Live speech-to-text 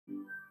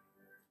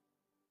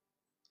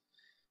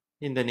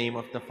In the name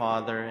of the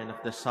Father, and of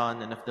the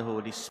Son, and of the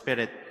Holy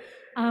Spirit.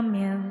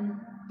 Amen.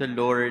 The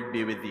Lord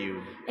be with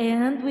you.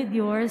 And with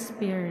your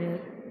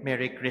spirit.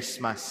 Merry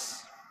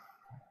Christmas.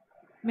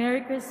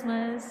 Merry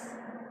Christmas.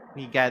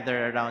 We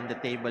gather around the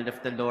table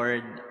of the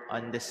Lord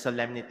on this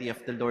solemnity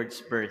of the Lord's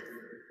birth.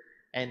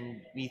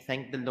 And we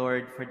thank the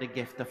Lord for the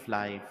gift of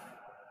life.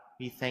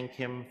 We thank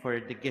Him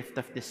for the gift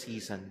of the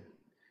season.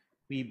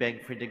 We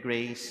beg for the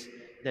grace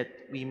that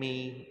we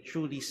may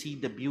truly see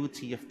the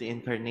beauty of the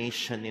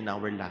Incarnation in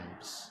our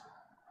lives.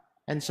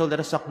 And so let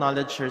us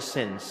acknowledge our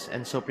sins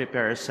and so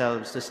prepare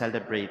ourselves to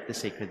celebrate the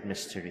sacred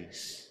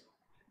mysteries.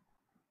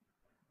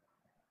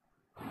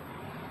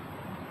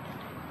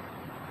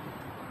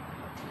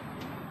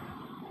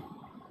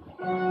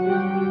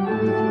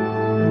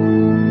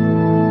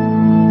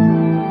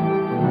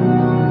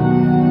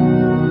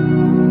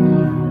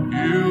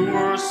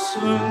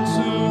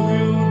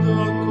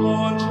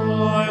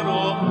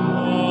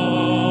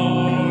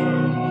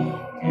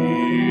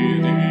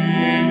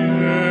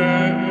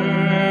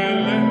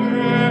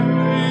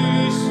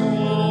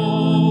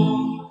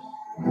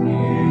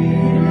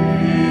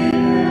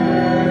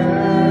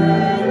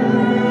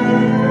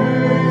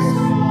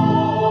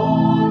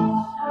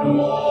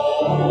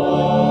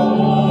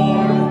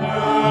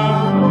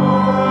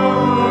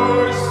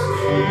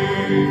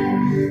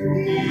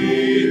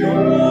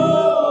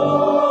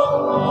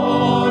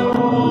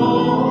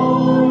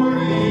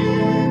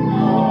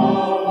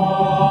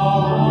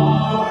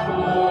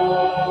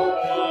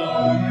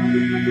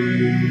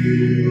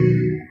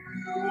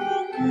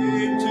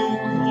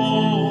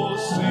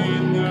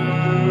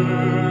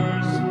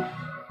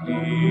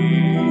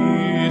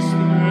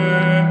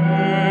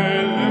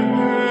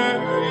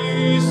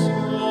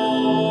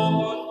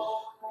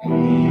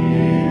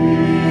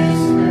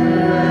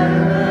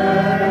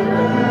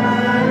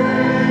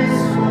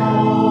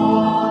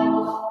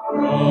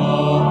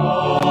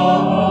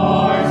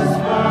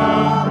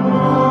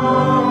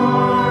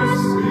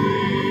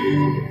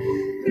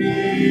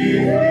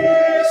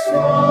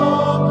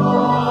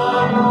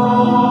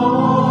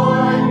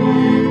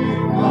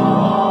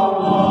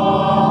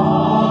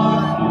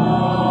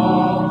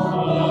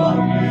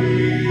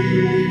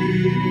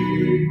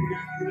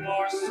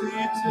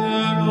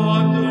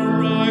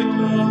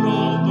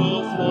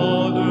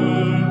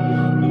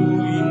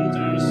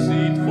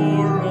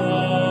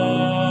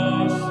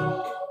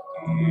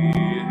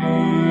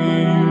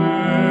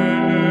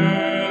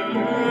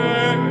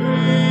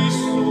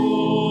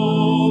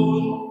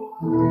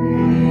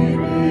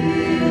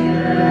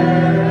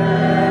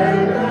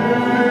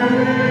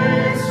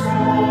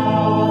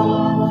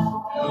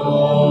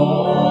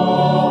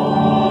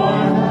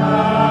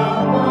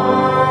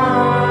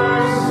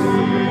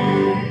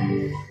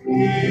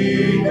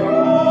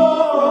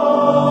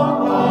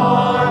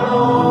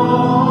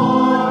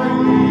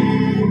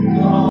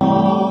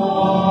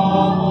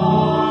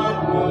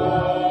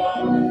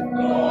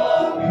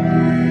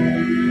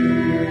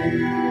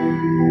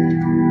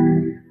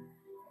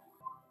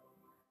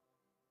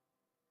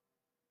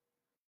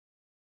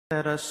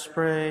 Let us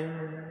pray.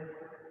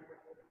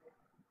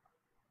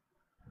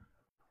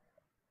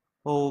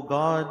 O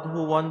God,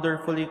 who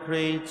wonderfully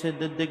created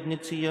the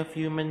dignity of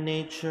human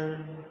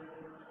nature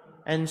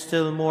and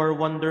still more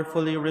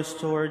wonderfully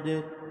restored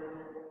it,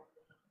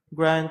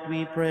 grant,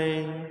 we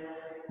pray,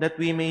 that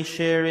we may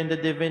share in the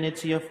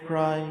divinity of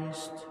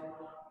Christ,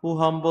 who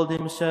humbled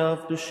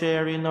himself to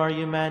share in our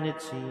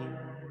humanity,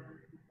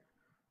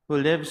 who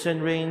lives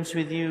and reigns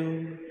with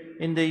you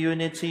in the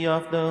unity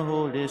of the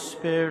Holy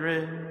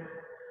Spirit,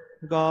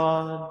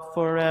 God,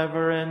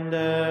 forever and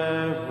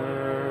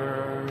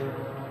ever.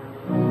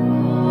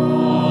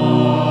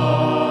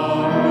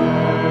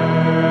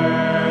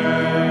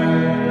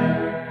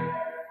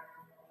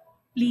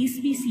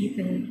 Please be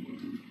seated.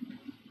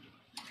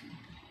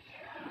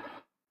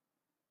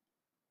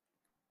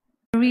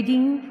 A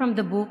reading from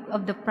the book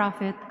of the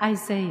prophet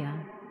Isaiah.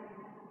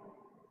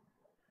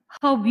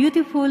 How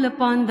beautiful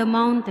upon the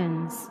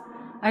mountains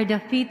are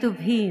the feet of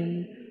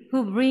him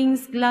who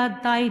brings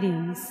glad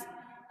tidings,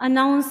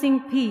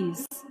 announcing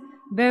peace,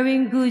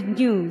 bearing good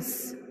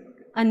news,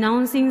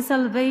 announcing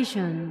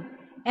salvation,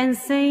 and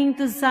saying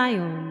to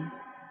Zion,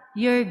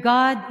 "Your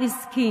God is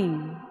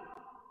King."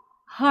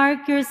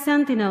 Hark, your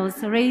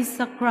sentinels raise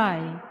a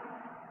cry.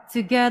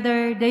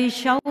 Together they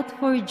shout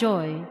for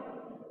joy,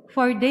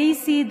 for they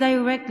see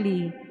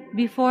directly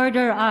before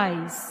their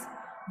eyes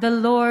the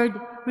Lord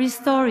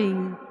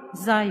restoring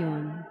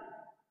Zion.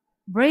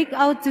 Break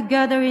out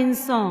together in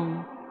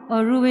song,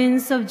 O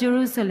ruins of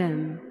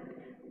Jerusalem,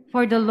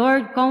 for the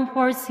Lord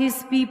comforts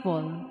his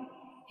people.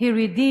 He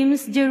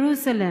redeems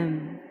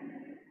Jerusalem.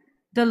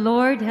 The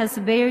Lord has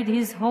bared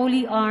his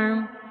holy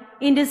arm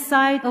in the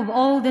sight of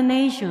all the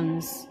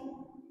nations.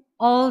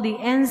 All the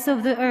ends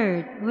of the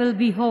earth will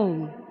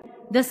behold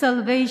the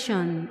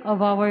salvation of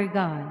our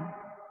God.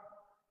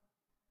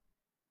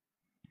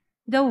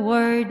 The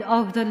word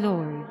of the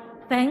Lord.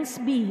 Thanks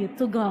be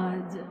to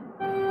God.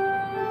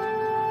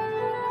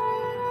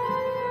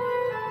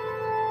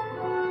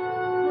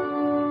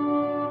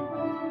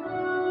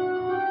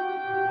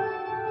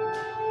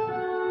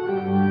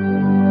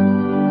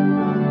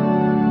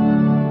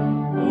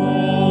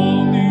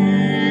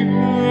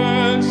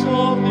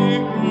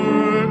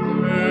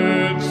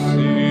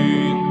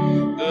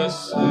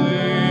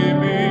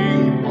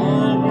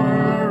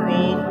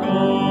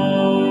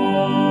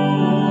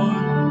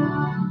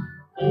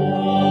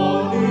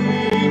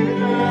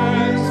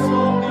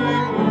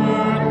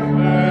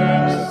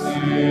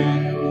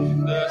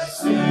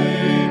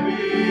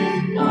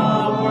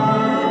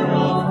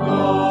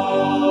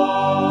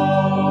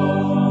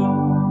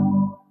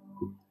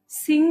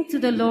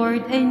 the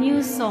Lord a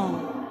new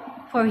song,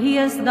 for he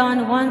has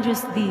done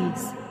wondrous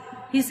deeds.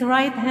 His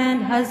right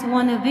hand has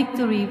won a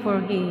victory for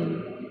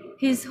him,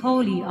 his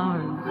holy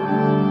arm.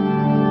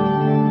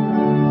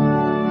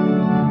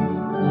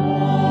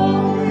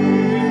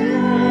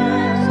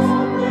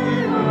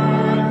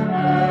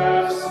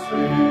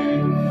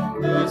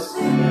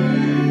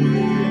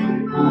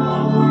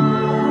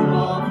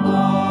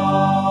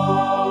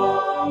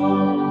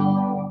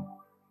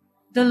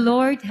 The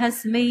Lord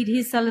has made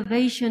his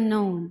salvation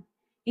known.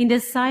 In the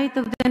sight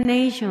of the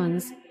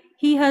nations,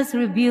 he has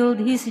revealed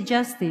his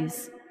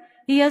justice.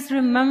 He has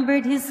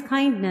remembered his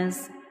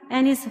kindness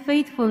and his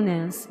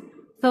faithfulness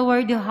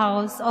toward the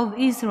house of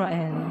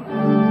Israel.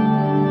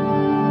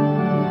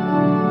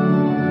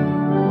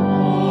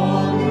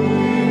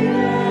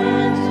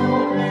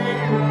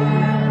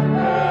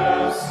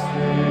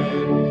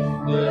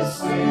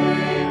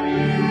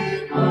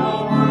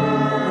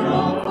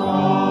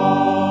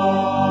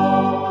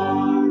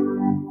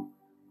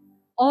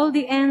 All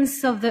the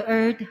ends of the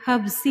earth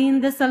have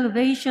seen the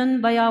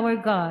salvation by our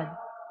God.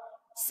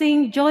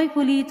 Sing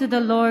joyfully to the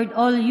Lord,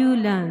 all you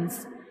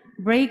lands.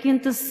 Break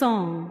into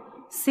song,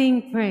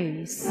 sing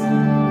praise.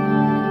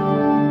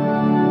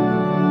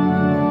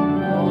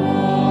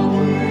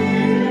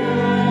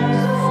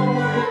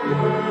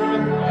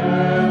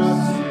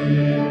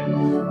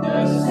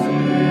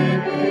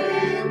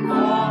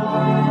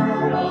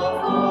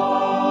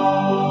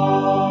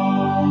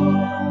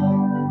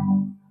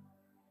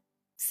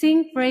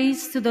 Sing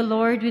praise to the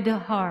Lord with a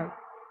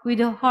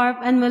harp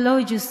and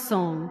melodious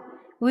song,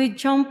 with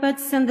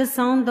trumpets and the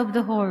sound of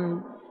the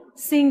horn.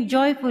 Sing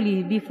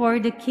joyfully before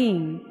the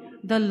King,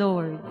 the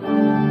Lord.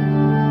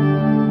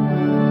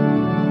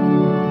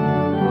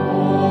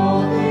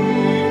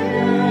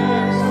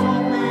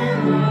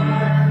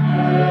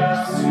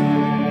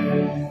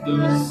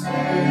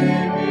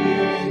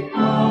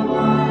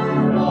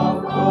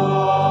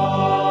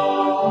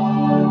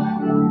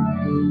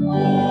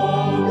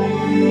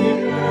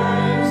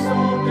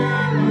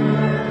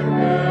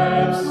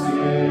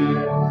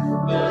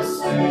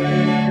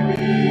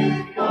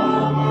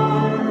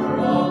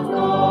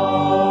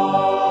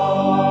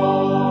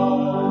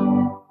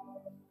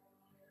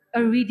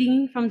 A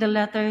reading from the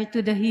letter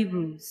to the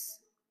Hebrews.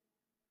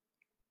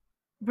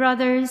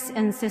 Brothers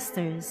and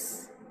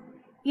sisters,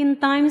 in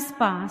times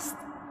past,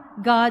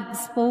 God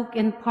spoke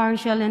in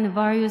partial and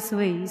various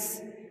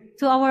ways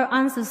to our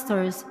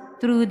ancestors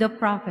through the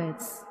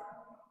prophets.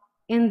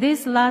 In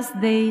these last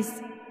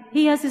days,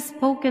 he has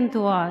spoken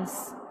to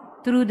us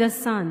through the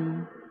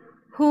Son,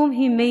 whom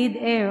he made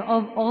heir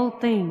of all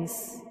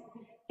things,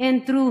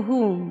 and through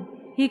whom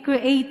he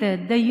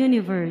created the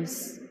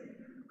universe,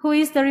 who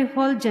is the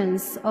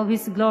refulgence of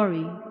his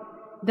glory,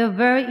 the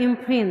very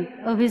imprint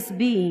of his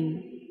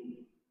being,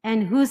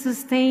 and who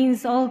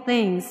sustains all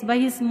things by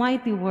his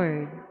mighty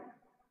word.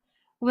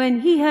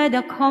 When he had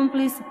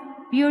accomplished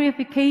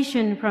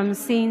purification from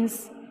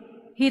sins,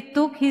 he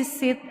took his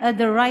seat at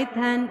the right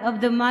hand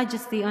of the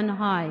Majesty on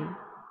high,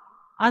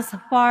 as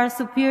far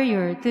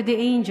superior to the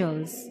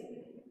angels,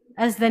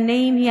 as the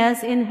name he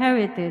has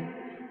inherited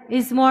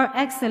is more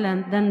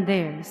excellent than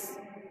theirs.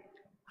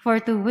 For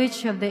to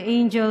which of the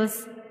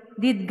angels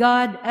did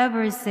God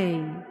ever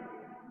say,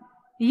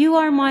 "You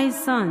are my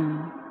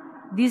son,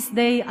 this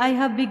day I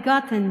have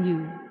begotten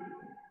you"?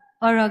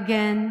 Or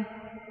again,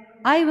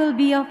 "I will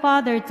be a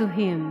father to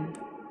him,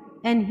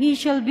 and he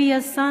shall be a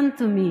son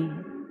to me"?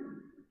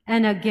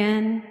 And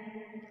again,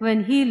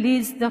 when he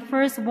leads the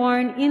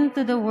firstborn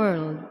into the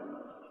world,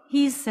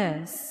 he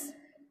says,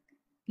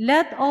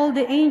 "Let all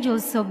the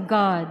angels of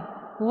God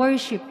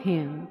worship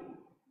him."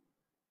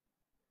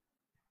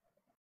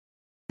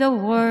 The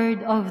word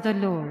of the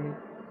Lord.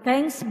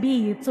 Thanks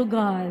be to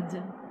God.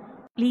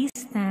 Please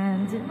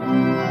stand.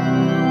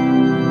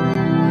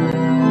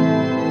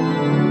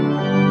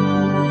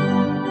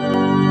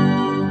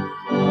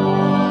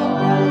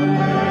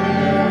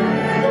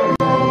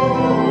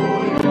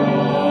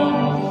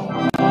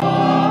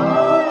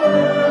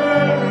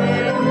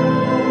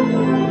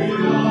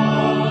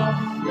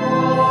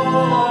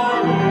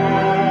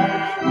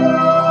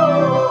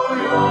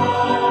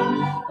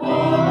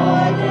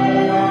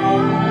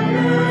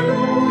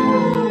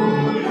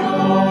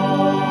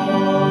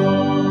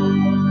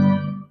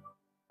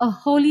 A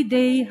holy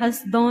day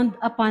has dawned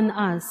upon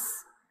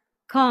us.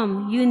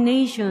 Come, you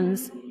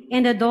nations,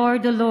 and adore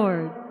the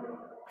Lord.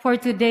 For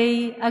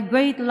today a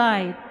great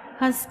light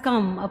has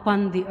come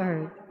upon the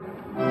earth.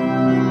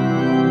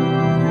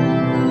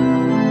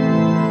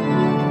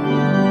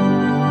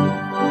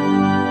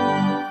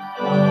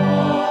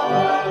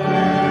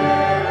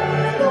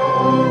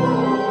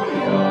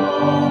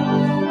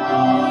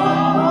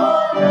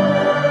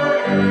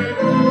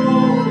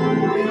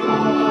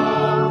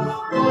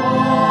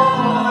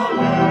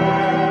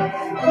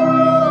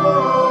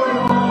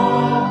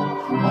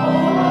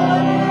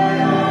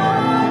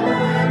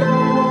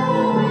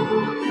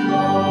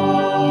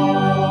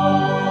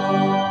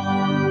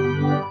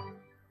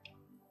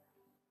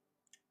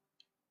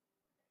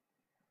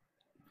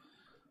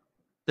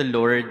 The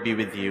Lord be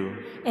with you.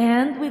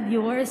 And with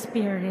your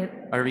spirit.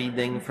 A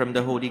reading from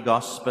the Holy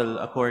Gospel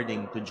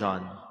according to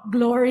John.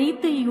 Glory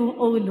to you,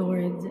 O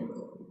Lord.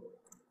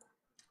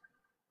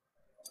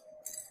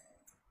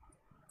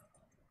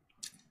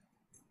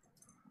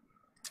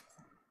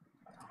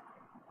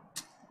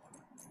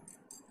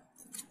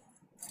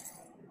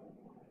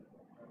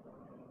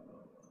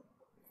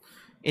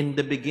 In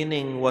the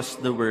beginning was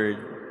the Word,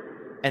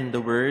 and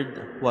the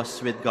Word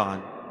was with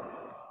God,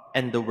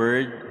 and the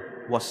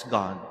Word was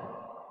God.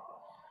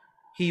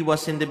 He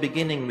was in the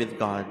beginning with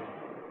God.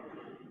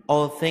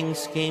 All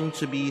things came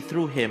to be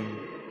through him,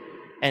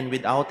 and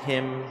without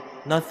him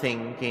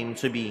nothing came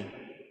to be.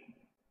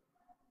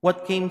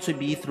 What came to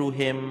be through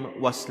him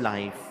was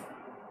life,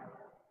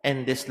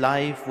 and this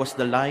life was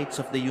the light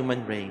of the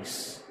human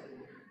race.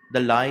 The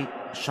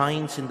light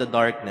shines in the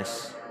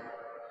darkness,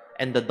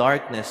 and the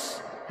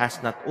darkness has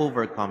not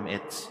overcome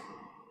it.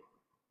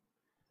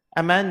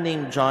 A man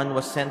named John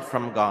was sent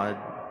from God.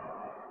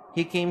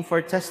 He came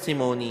for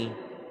testimony,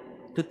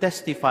 to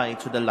testify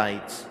to the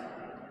light,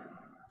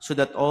 so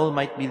that all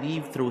might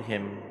believe through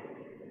him.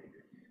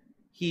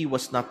 He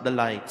was not the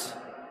light,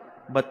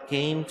 but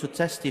came to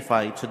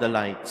testify to the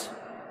light.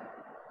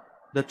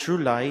 The true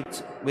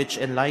light, which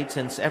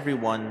enlightens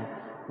everyone,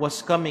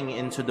 was coming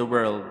into the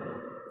world.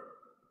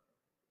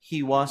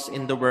 He was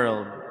in the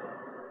world,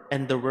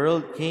 and the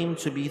world came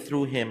to be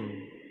through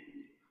him,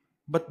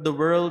 but the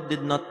world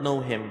did not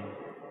know him.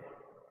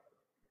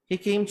 He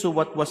came to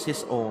what was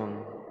his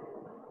own,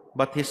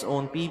 but his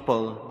own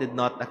people did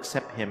not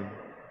accept him.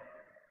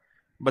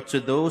 But to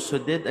those who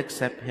did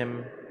accept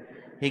him,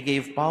 he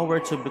gave power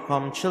to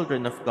become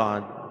children of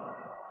God,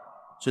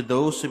 to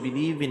those who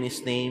believe in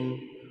his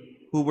name,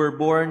 who were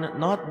born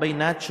not by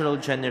natural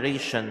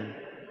generation,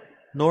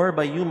 nor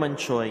by human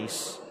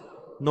choice,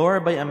 nor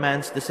by a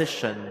man's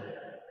decision,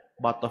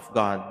 but of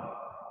God.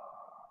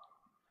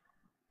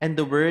 And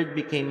the Word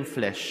became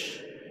flesh,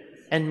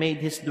 and made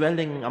his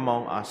dwelling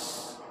among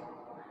us.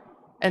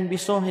 And we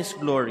saw his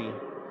glory,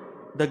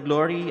 the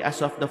glory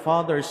as of the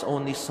Father's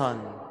only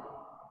Son,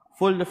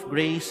 full of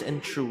grace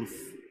and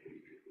truth.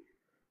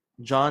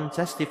 John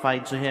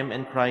testified to him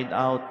and cried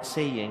out,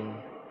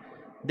 saying,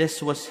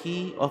 "This was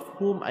he of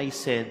whom I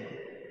said,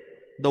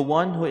 'The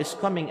one who is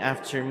coming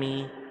after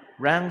me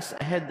ranks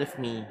ahead of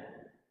me,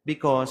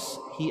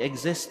 because he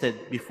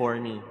existed before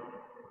me.'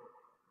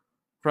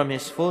 From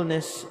his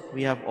fullness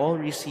we have all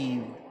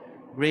received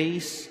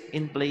grace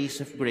in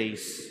place of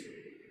grace.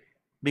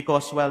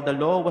 Because while the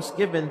law was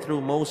given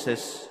through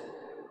Moses,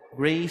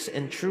 grace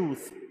and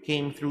truth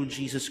came through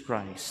Jesus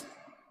Christ.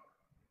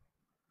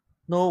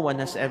 No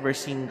one has ever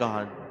seen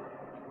God.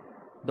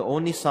 The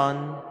only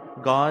Son,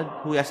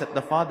 God, who is at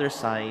the Father's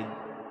side,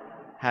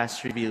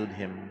 has revealed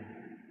him."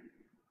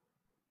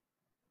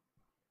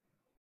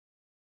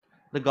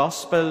 The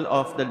Gospel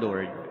of the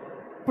Lord.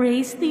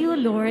 Praise to you,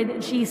 Lord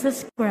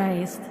Jesus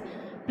Christ.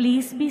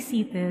 Please be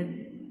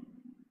seated.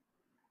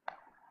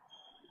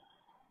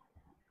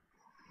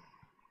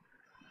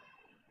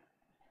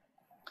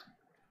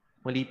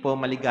 Muli po,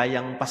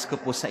 maligayang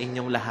Pasko po sa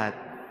inyong lahat.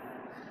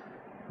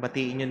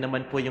 Batiin niyo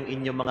naman po yung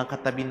inyong mga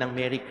katabi ng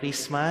Merry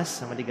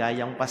Christmas,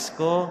 maligayang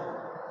Pasko.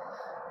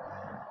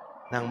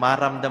 Nang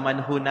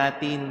maramdaman ho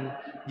natin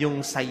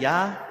yung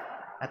saya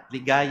at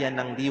ligaya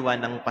ng diwa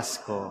ng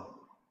Pasko.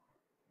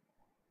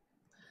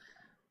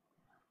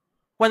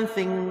 One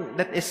thing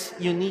that is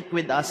unique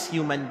with us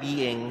human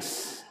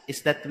beings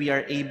is that we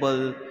are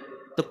able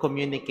to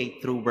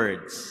communicate through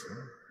words.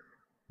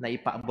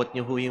 Naipaabot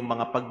niyo ho yung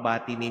mga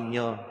pagbati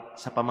ninyo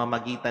sa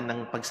pamamagitan ng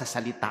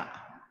pagsasalita.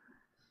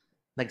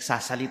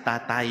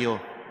 Nagsasalita tayo.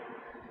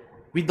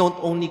 We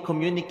don't only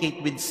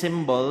communicate with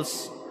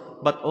symbols,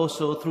 but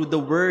also through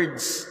the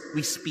words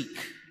we speak.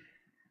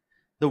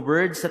 The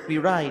words that we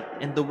write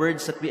and the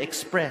words that we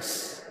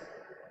express.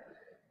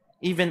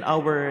 Even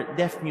our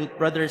deaf-mute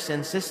brothers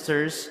and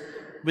sisters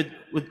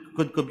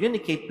could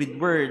communicate with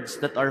words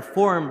that are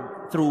formed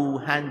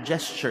through hand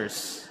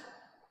gestures.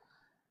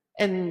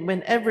 And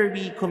whenever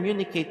we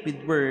communicate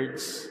with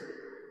words,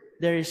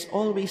 there is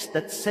always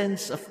that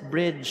sense of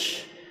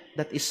bridge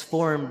that is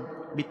formed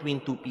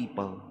between two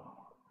people.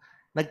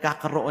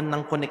 Nagkakaroon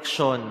ng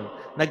koneksyon,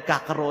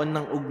 nagkakaroon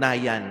ng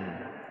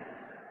ugnayan.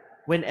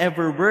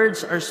 Whenever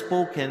words are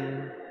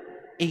spoken,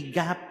 a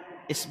gap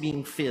is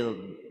being filled.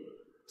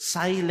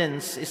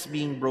 Silence is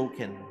being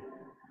broken.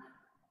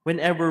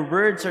 Whenever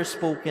words are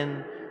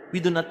spoken,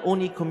 we do not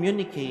only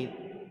communicate,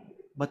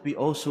 but we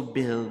also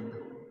build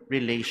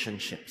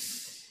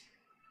relationships.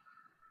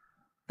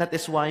 That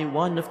is why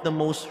one of the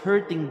most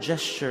hurting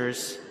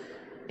gestures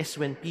is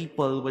when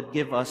people would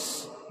give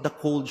us the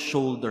cold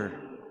shoulder,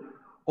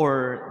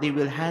 or they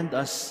will hand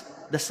us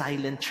the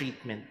silent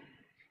treatment.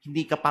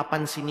 Hindi ka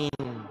papansinin.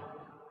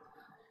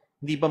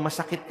 Hindi ba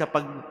masakit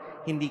kapag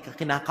hindi ka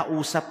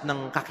kinakausap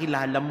ng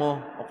kakilala mo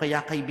o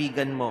kaya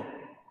kaibigan mo,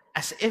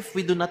 as if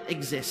we do not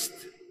exist?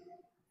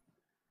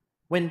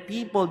 When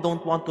people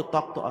don't want to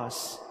talk to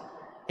us,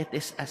 it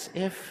is as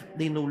if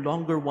they no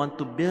longer want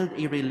to build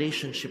a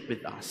relationship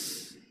with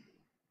us.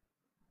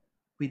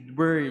 With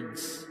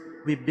words,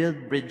 we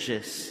build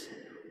bridges.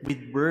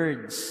 With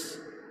words,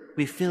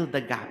 we fill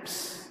the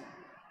gaps.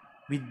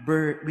 With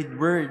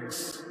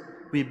words,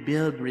 we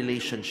build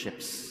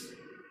relationships.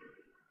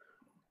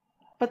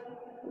 But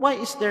why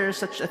is there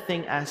such a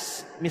thing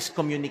as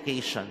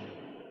miscommunication?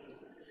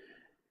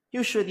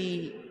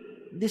 Usually,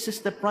 this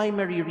is the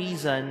primary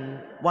reason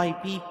why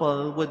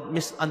people would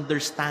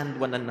misunderstand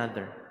one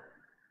another.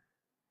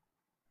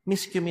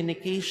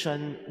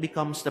 Miscommunication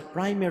becomes the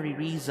primary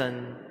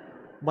reason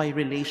why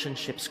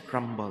relationships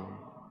crumble.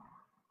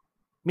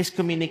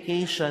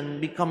 Miscommunication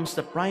becomes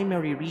the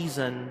primary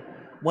reason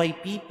why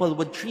people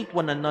would treat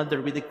one another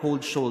with a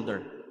cold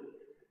shoulder.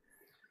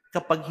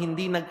 Kapag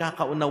hindi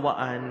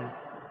nagkakaunawaan,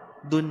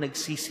 dun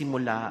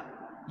nagsisimula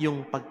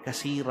yung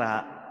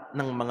pagkasira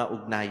ng mga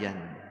ugnayan.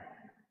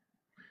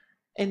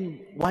 And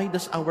why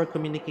does our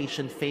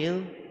communication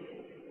fail?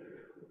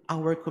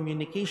 Our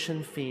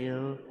communication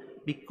fail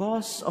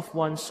because of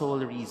one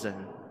sole reason.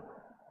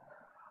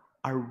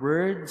 Our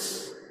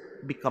words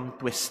become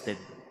twisted.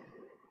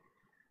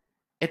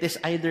 It is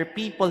either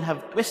people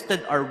have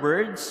twisted our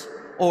words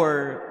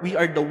or we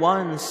are the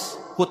ones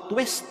who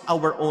twist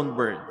our own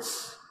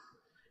words.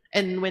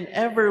 And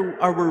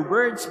whenever our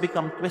words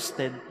become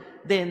twisted,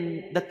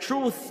 then the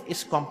truth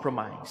is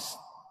compromised.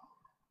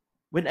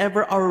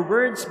 Whenever our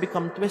words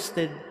become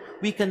twisted,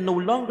 we can no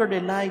longer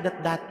rely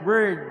that that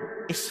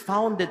word is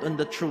founded on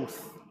the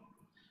truth.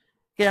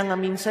 Kaya nga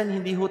minsan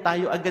hindi ho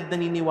tayo agad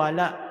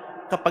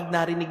naniniwala kapag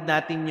narinig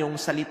natin yung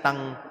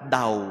salitang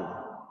daw.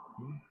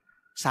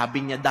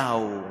 Sabi niya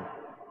daw,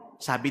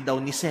 sabi daw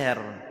ni sir,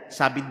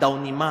 sabi daw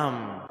ni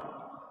ma'am,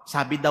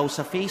 sabi daw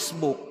sa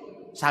Facebook,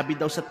 sabi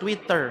daw sa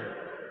Twitter.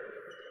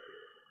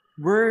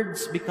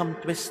 Words become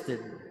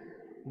twisted.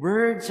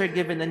 Words are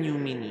given a new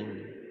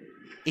meaning,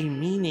 a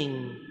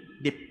meaning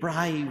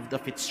deprived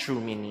of its true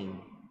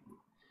meaning.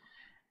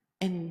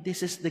 And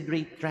this is the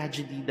great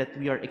tragedy that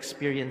we are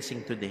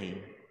experiencing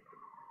today.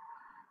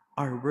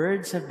 Our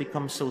words have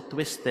become so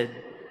twisted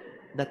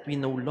that we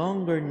no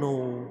longer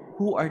know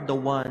who are the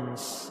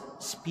ones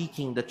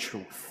speaking the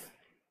truth.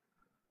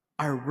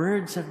 Our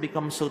words have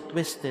become so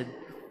twisted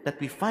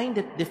that we find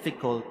it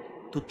difficult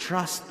to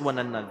trust one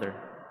another.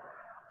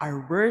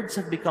 Our words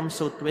have become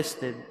so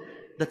twisted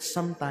that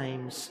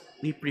sometimes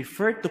we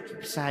prefer to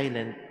keep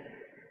silent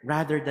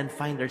rather than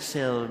find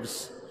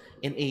ourselves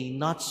in a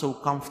not so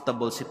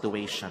comfortable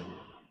situation.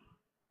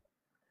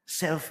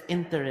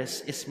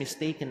 Self-interest is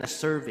mistaken as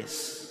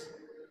service.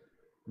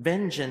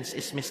 Vengeance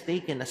is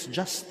mistaken as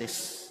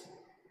justice.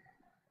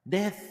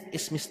 Death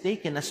is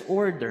mistaken as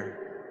order.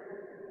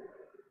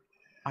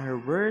 Our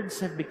words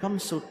have become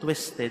so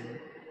twisted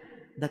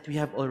that we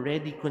have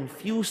already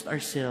confused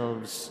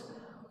ourselves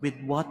with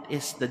what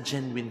is the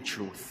genuine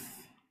truth.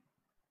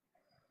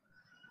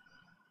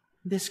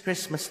 This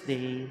Christmas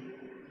Day,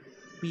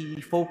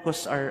 we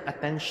focus our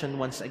attention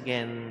once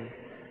again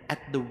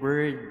at the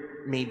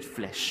Word made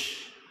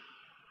flesh.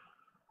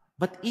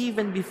 But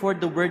even before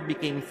the Word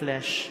became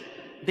flesh,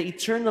 the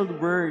eternal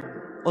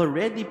Word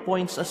already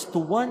points us to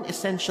one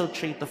essential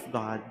trait of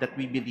God that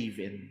we believe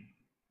in.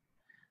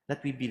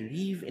 That we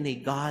believe in a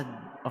God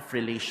of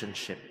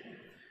relationship.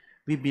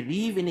 We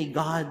believe in a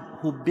God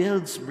who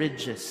builds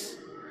bridges.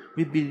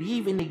 We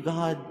believe in a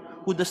God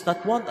who does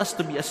not want us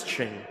to be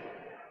astray.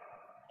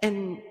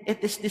 And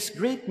it is this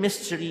great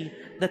mystery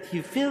that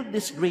He filled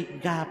this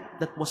great gap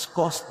that was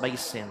caused by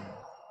sin.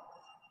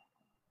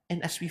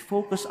 And as we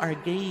focus our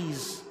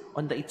gaze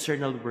on the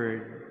eternal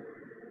Word,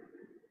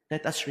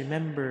 let us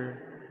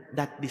remember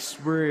that this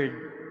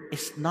Word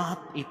is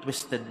not a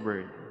twisted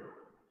word,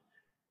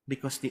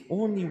 because the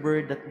only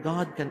word that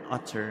God can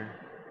utter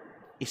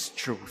is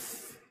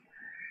truth.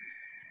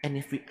 And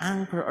if we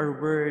anchor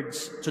our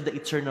words to the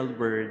eternal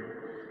Word,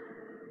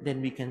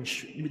 then we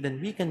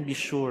can be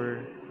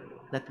sure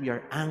that we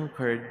are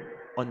anchored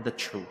on the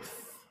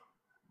truth.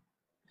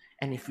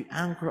 And if we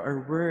anchor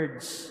our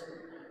words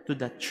to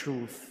that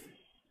truth,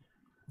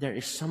 there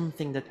is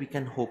something that we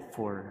can hope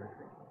for.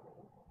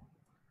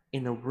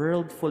 In a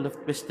world full of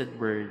twisted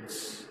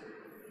words,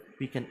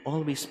 we can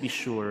always be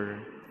sure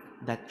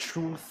that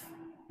truth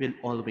will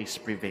always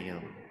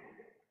prevail.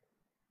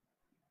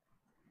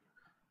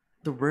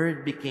 The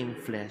Word became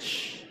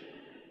flesh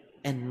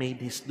and made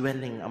His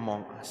dwelling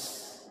among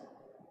us.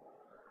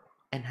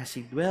 And as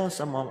He dwells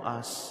among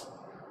us,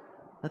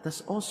 let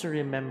us also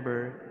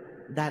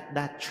remember that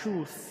that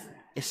truth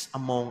is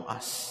among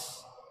us.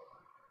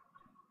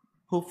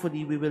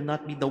 Hopefully, we will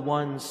not be the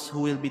ones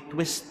who will be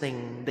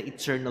twisting the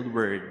eternal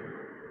Word.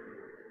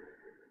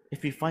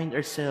 If we find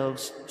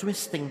ourselves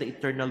twisting the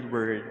eternal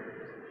Word,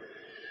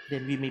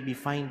 then we may be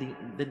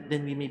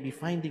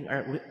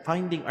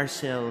finding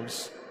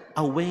ourselves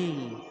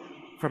away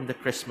from the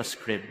Christmas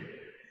crib.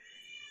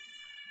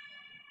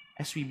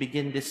 As we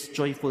begin this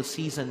joyful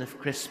season of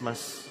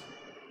Christmas,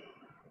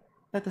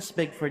 let us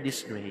beg for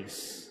this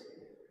grace,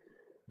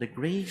 the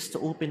grace to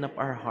open up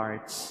our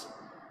hearts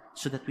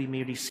so that we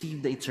may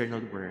receive the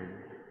eternal Word.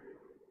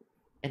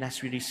 And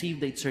as we receive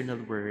the eternal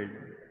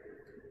Word,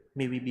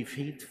 may we be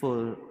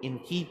faithful in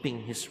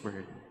keeping His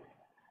Word.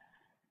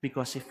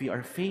 Because if we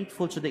are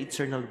faithful to the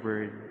eternal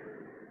Word,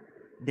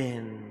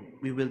 then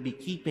we will be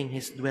keeping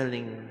His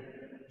dwelling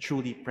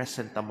truly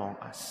present among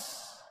us.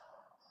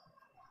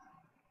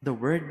 The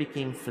Word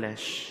became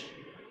flesh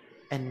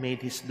and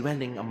made His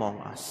dwelling among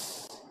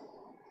us.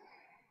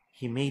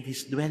 He made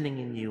His dwelling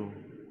in you.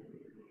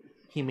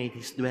 He made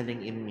His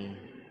dwelling in me.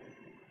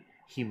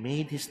 He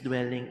made His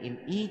dwelling in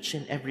each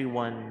and every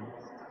one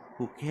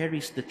who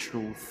carries the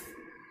truth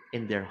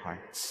in their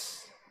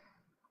hearts.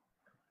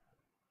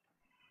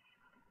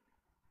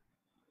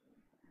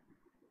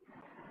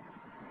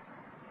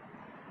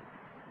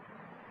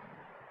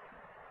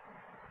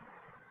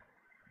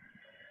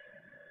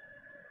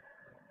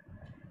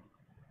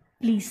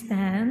 Please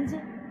stand.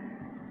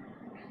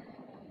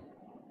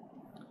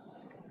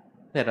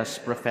 Let us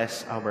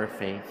profess our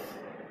faith.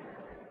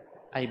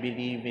 I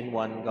believe in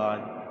one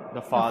God,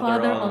 the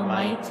Father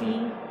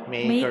Almighty,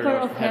 maker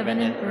of heaven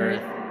and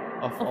earth,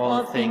 of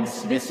all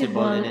things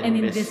visible and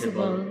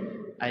invisible.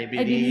 I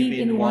believe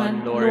in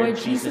one Lord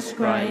Jesus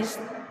Christ,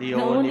 the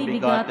only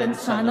begotten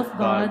Son of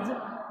God,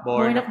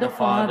 born of the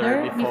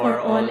Father before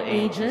all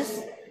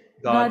ages,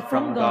 God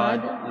from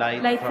God,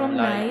 light from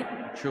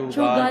light, true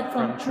God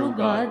from true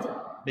God,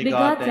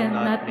 begotten,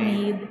 not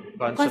made,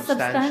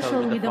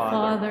 consubstantial with the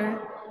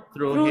Father.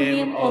 Through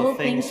Him all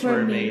things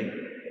were made.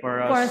 For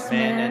us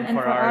men and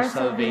for our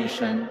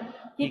salvation,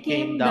 He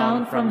came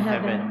down from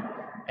heaven,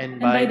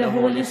 and by the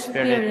Holy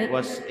Spirit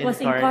was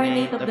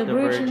incarnate of the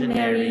Virgin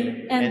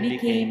Mary and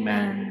became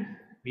man.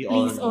 We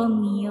all Please all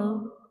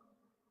kneel.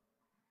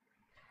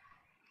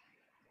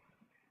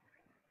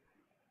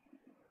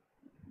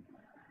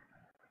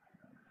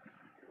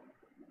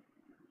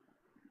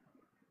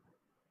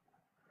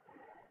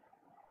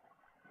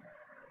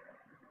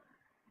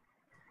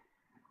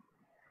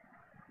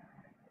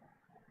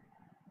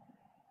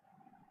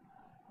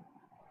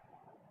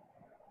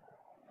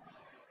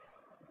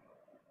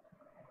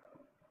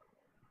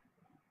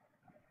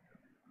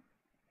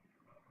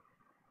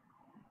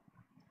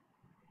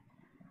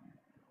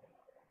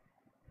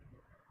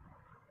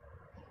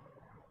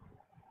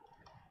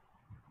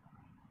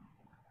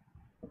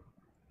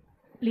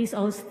 Please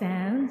all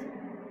stand.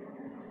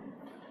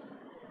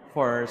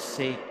 For our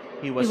sake,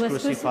 He was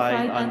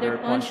crucified under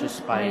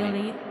Pontius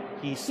Pilate.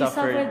 He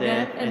suffered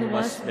death and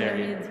was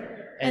buried,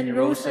 and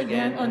rose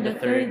again on the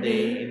third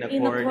day in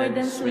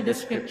accordance with the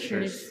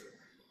Scriptures.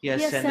 He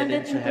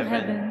ascended into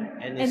heaven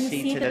and is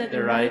seated at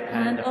the right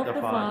hand of the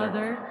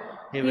Father.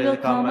 He will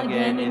come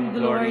again in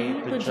glory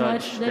to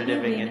judge the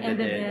living and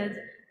the dead,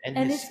 and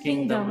His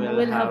kingdom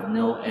will have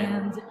no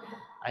end.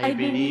 I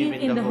believe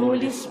in the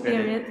Holy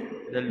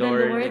Spirit, the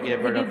Lord, the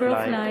giver of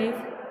life,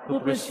 who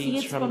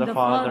proceeds from the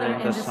Father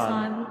and the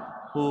Son,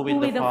 who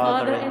with the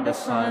Father and the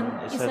Son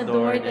is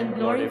adored and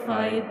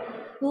glorified,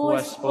 who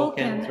has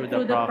spoken through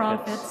the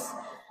prophets.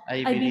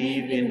 I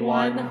believe in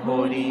one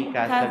holy,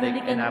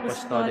 Catholic, and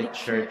Apostolic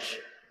Church.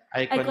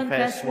 I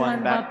confess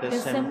one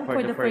baptism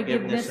for the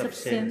forgiveness of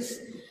sins,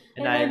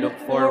 and I look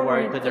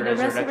forward to the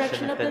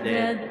resurrection of the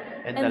dead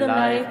and the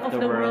life of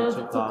the world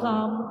to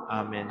come.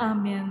 Amen.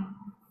 Amen.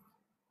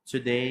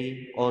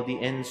 Today, all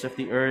the ends of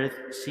the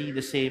earth see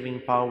the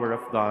saving power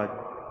of God.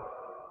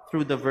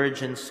 Through the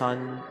Virgin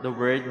Son, the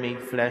Word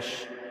made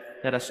flesh,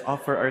 let us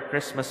offer our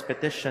Christmas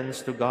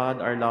petitions to God,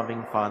 our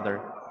loving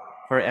Father.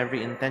 For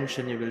every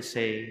intention you will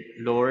say,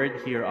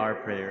 Lord, hear our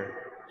prayer.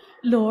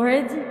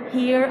 Lord,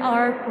 hear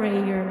our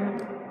prayer.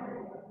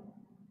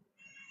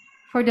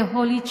 For the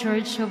Holy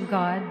Church of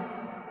God,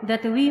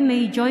 that we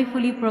may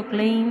joyfully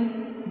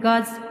proclaim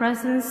God's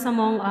presence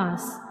among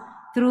us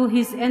through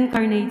His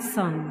incarnate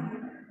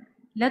Son.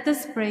 Let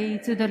us pray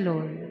to the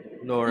Lord.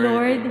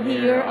 Lord,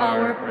 hear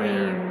our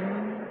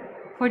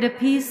prayer. For the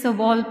peace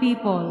of all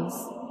peoples,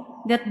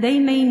 that they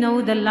may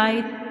know the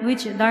light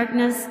which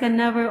darkness can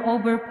never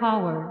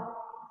overpower.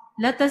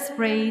 Let us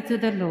pray to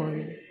the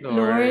Lord.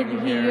 Lord,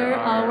 hear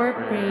our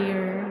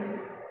prayer.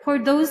 For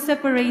those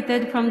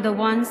separated from the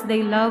ones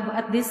they love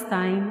at this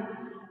time,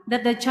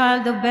 that the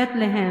child of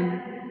Bethlehem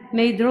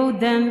may draw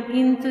them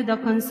into the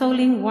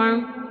consoling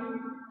warmth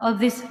of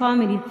this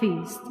family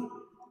feast.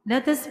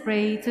 Let us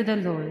pray to the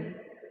Lord.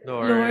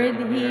 Lord,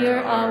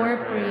 hear our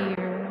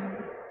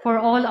prayer. For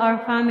all our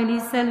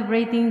families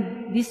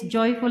celebrating this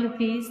joyful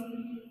feast,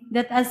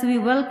 that as we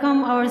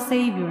welcome our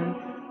Savior,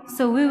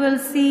 so we will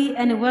see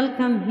and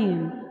welcome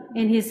Him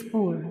in His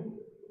poor.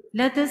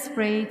 Let us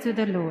pray to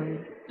the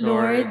Lord.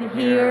 Lord,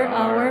 hear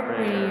our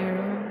prayer.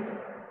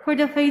 For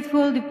the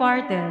faithful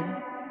departed,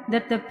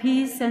 that the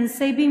peace and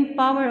saving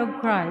power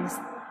of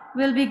Christ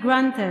will be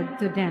granted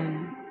to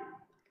them.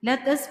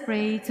 Let us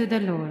pray to the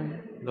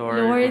Lord.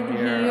 Lord,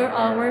 hear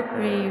our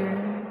prayer.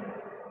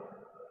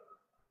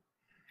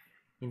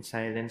 In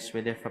silence,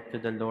 we lift up to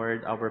the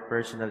Lord our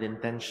personal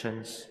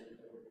intentions,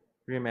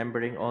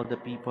 remembering all the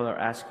people are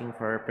asking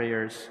for our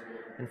prayers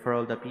and for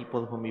all the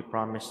people whom we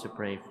promise to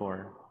pray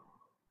for.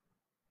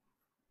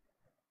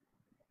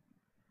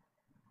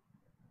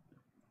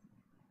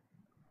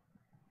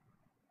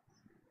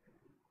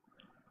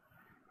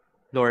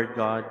 Lord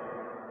God,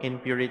 in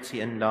purity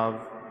and love,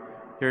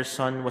 your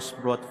Son was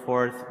brought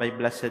forth by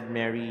Blessed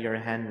Mary,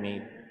 your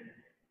handmaid.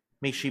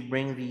 May she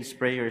bring these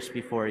prayers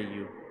before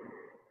you.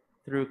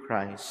 Through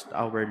Christ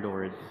our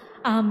Lord.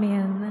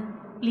 Amen.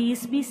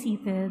 Please be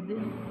seated.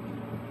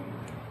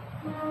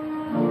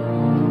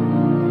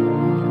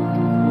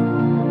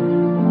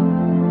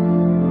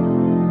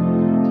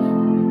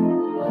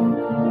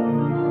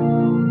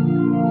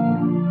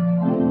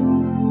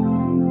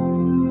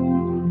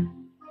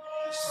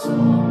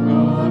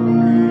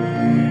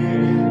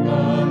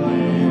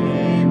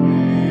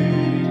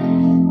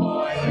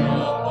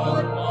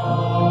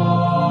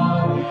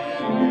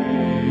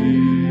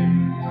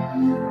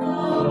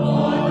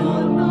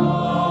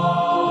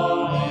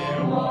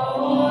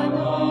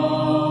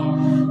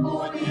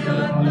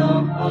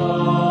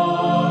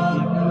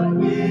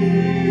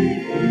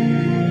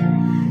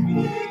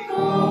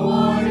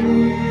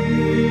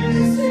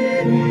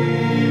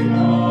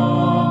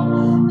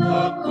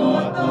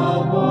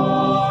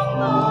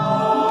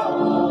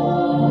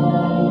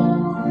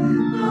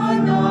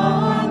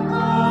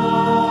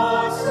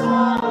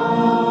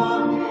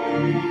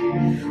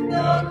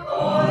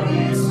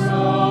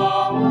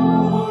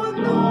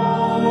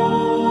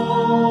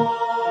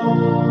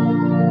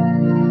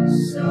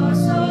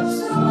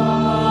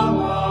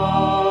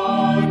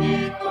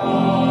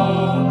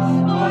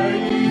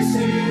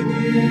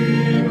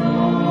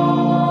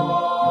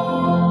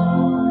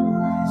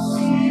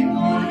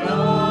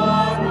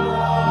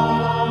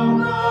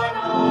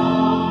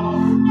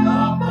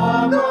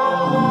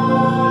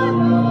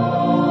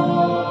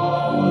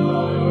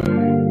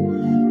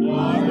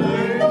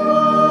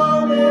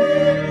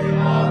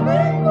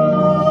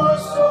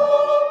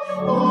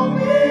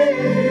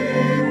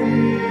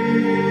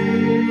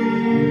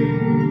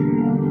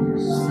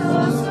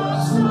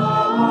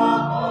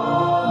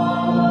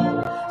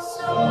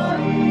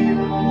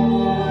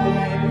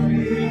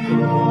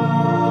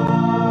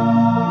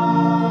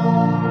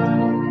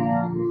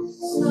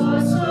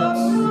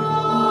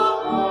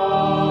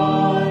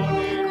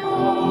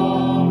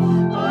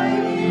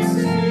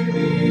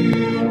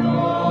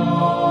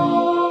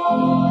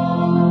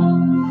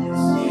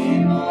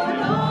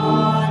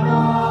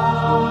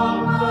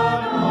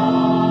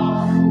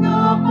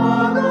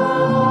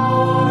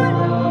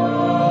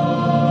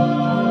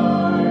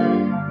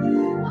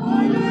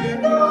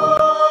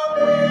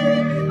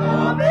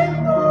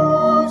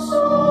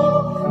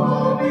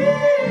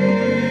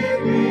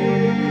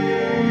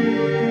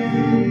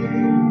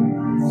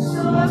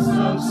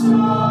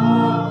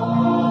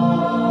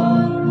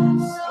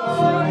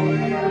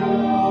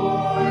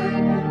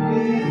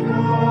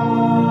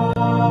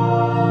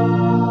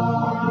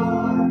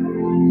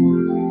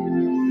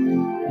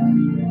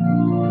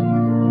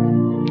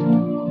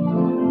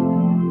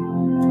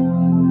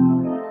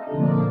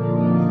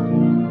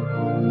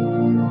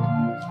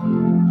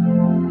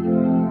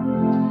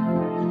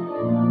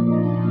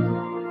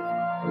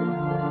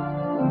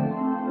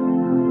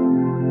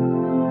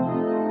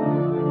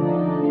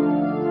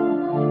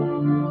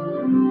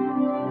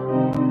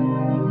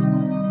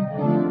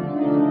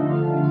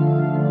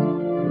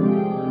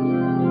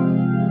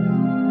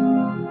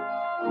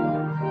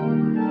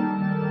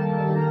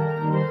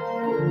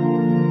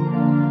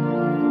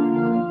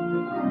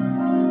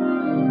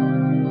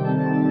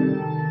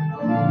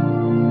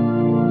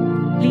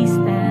 Please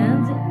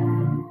stand.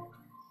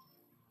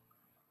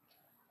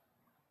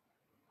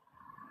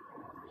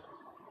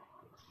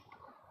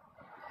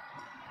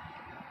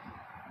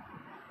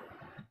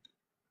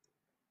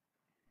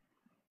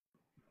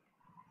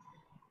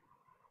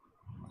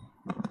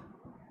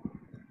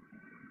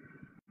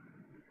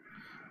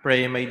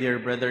 Pray, my dear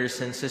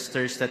brothers and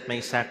sisters, that my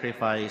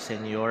sacrifice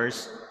and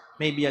yours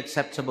may be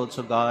acceptable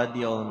to God,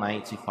 the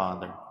Almighty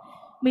Father.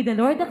 May the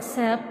Lord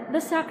accept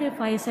the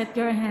sacrifice at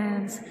your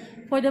hands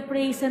for the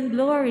praise and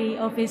glory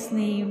of his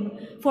name,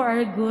 for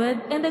our good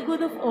and the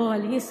good of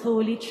all his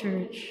holy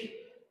church.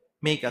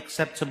 Make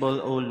acceptable,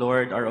 O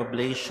Lord, our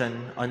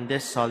oblation on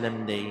this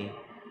solemn day,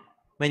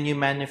 when you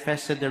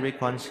manifested the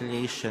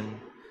reconciliation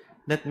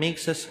that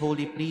makes us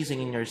wholly pleasing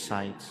in your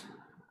sight,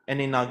 and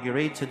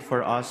inaugurated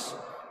for us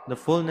the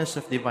fullness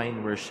of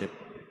divine worship,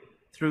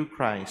 through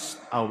Christ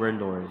our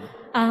Lord.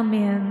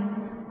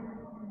 Amen.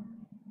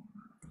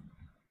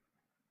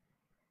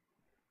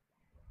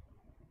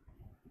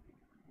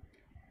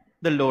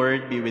 The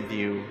Lord be with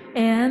you.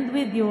 And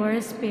with your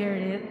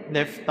spirit.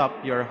 Lift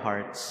up your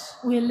hearts.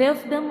 We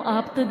lift them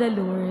up to the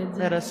Lord.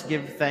 Let us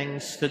give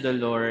thanks to the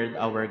Lord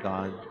our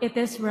God. It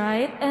is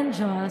right and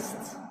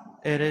just.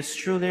 It is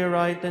truly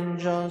right and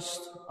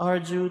just, our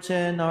duty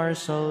and our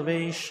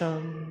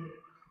salvation,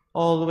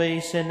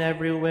 always and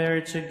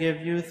everywhere to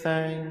give you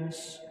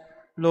thanks,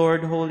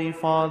 Lord, Holy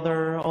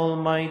Father,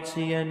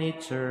 Almighty and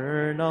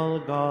Eternal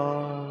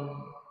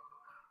God.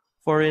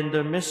 For in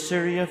the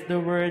mystery of the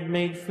Word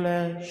made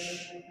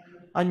flesh,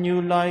 a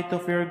new light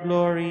of your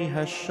glory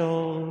has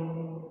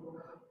shone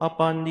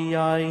upon the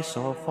eyes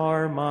of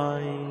our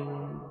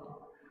mind,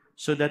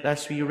 so that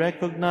as we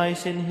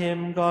recognize in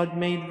him God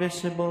made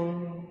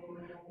visible,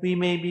 we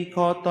may be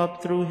caught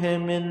up through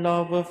him in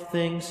love of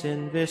things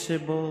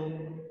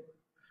invisible.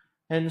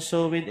 And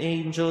so with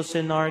angels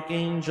and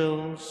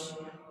archangels,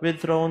 with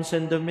thrones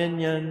and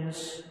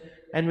dominions,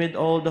 and with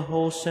all the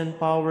hosts and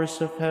powers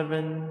of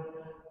heaven,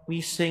 we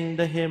sing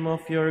the hymn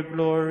of your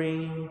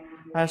glory,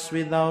 as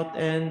without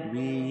end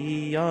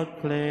we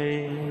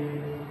acclaim.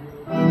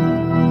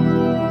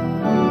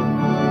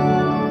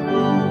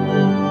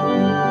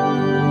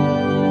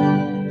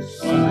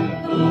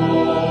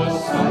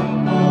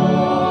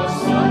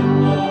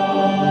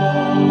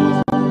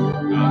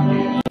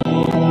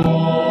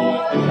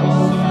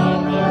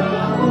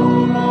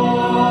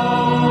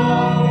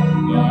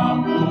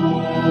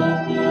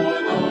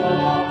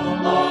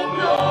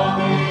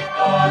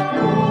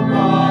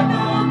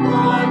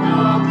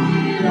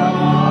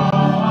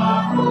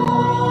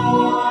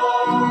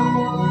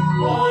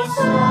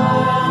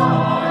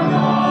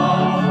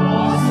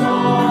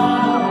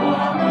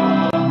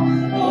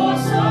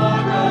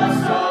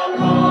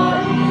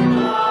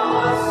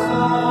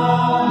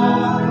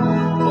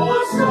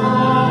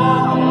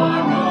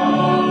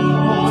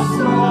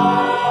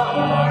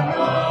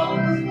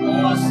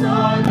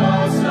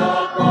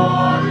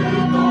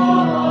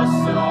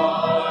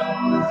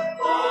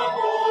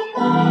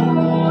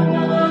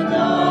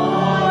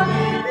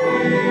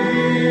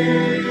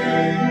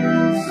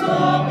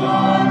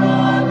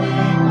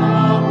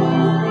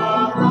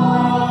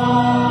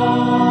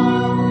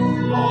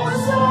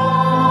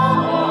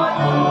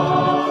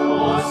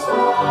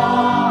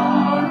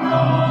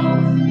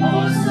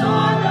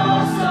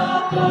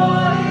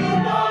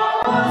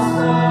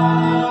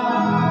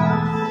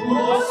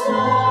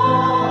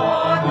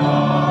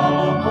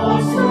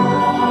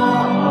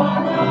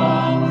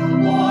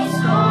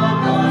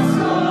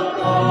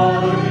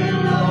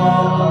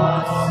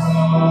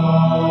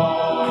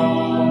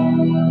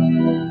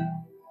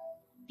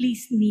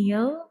 Please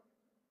kneel.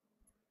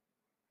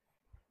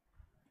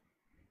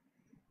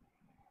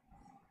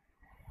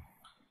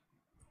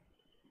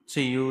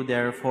 To you,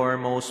 therefore,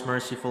 most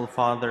merciful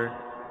Father,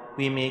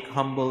 we make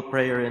humble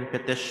prayer and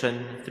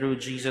petition through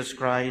Jesus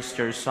Christ,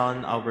 your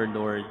Son, our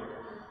Lord,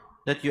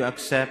 that you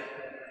accept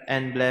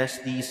and bless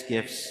these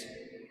gifts,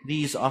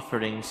 these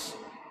offerings,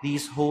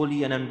 these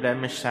holy and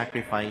unblemished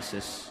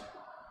sacrifices,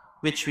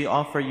 which we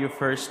offer you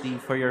firstly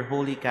for your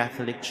holy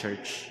Catholic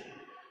Church.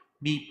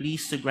 Be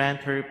pleased to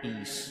grant her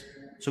peace,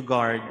 to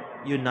guard,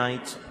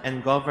 unite,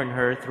 and govern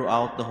her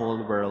throughout the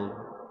whole world.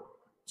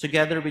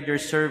 Together with your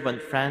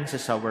servant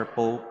Francis, our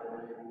Pope,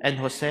 and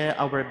Jose,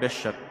 our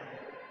Bishop,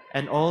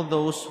 and all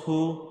those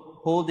who,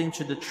 holding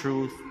to the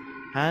truth,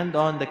 hand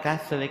on the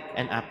Catholic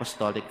and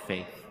Apostolic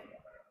faith.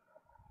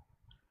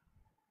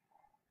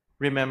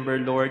 Remember,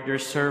 Lord, your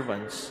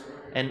servants,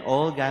 and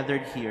all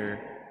gathered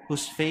here,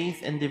 whose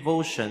faith and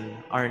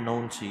devotion are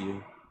known to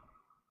you.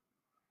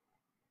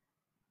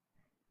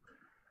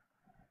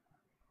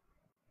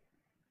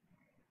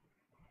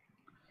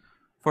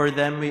 For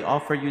them we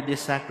offer you this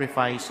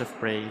sacrifice of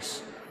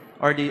praise,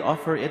 or they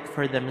offer it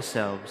for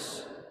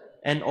themselves,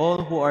 and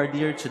all who are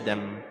dear to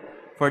them,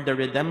 for the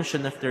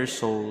redemption of their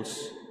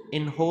souls,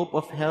 in hope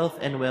of health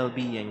and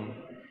well-being,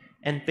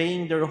 and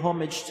paying their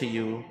homage to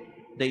you,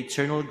 the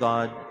eternal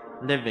God,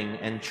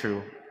 living and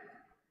true.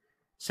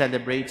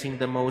 Celebrating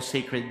the most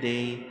sacred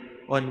day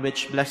on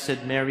which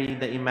Blessed Mary,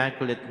 the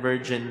Immaculate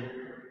Virgin,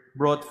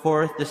 brought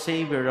forth the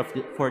Savior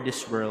for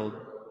this world,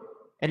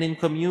 and in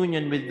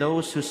communion with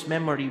those whose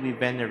memory we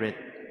venerate,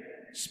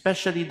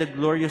 especially the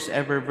glorious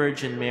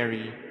ever-Virgin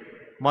Mary,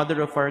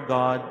 Mother of our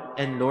God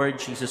and Lord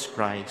Jesus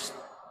Christ,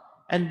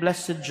 and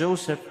Blessed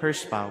Joseph, her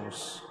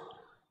spouse,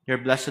 your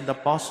blessed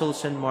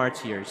apostles and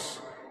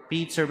martyrs,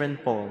 Peter and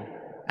Paul,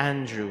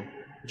 Andrew,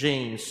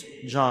 James,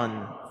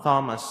 John,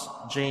 Thomas,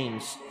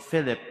 James,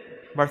 Philip,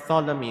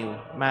 Bartholomew,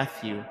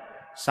 Matthew,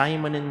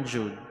 Simon and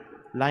Jude,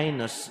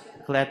 Linus,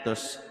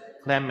 Cletus,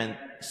 Clement,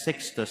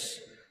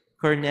 Sixtus,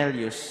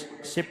 Cornelius,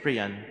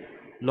 Cyprian,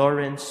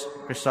 Lawrence,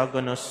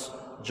 Chrysogonus,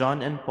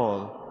 John and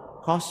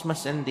Paul,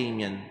 Cosmas and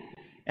Damian,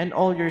 and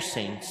all your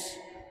saints,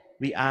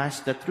 we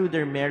ask that through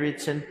their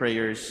merits and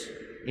prayers,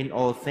 in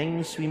all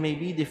things we may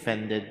be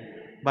defended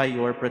by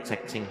your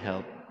protecting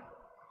help.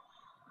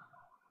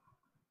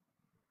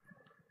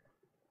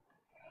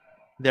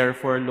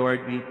 Therefore,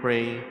 Lord, we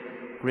pray,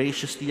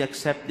 graciously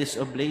accept this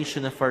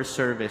oblation of our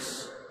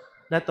service,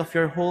 that of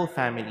your whole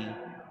family,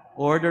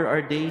 order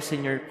our days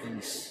in your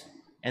peace,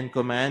 and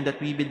command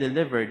that we be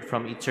delivered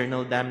from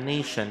eternal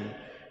damnation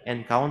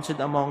and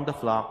counted among the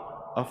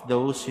flock of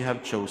those you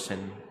have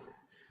chosen.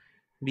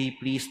 Be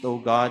pleased, O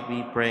God,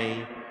 we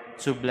pray,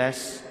 to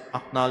bless,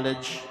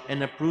 acknowledge,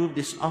 and approve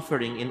this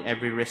offering in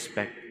every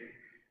respect.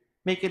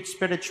 Make it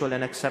spiritual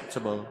and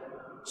acceptable,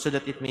 so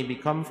that it may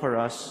become for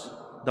us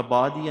the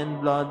body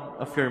and blood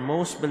of your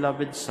most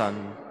beloved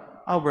Son,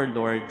 our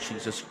Lord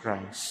Jesus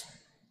Christ.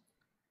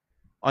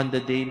 On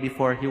the day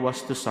before he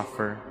was to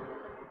suffer,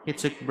 he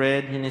took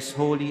bread in his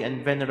holy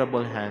and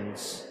venerable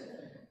hands,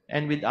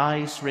 and with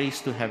eyes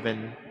raised to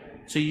heaven,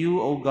 to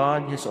you, O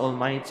God, his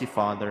almighty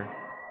Father,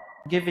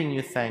 giving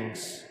you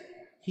thanks,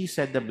 he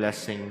said the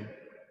blessing,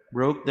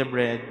 broke the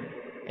bread,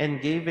 and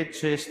gave it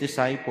to his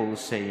disciples,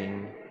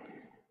 saying,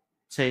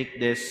 Take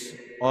this,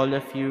 all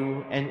of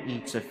you, and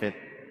eat of it,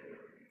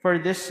 for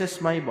this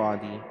is my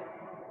body,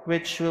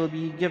 which will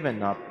be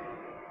given up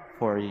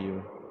for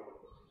you.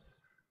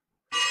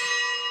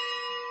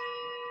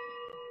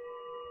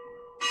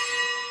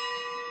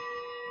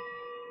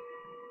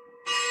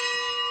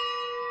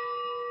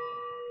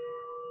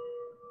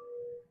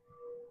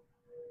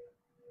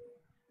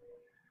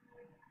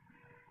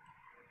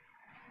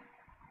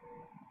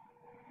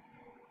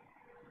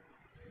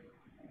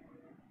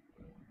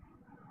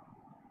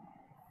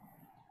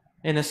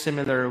 In a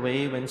similar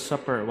way, when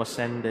supper was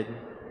ended,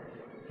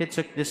 he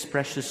took this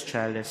precious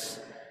chalice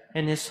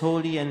in his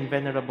holy and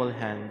venerable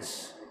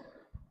hands,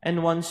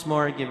 and once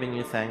more giving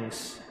you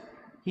thanks,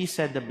 he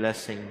said the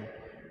blessing,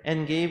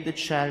 and gave the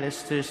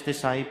chalice to his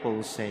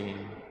disciples,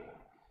 saying,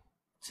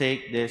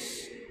 "Take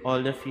this,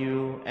 all of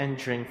you, and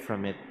drink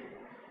from it.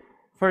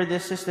 For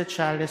this is the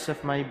chalice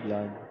of my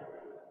blood,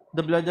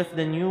 the blood of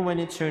the new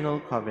and eternal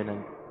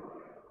covenant,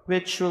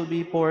 which will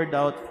be poured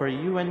out for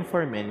you and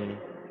for many,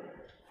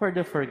 for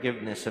the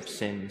forgiveness of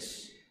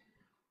sins.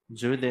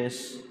 Do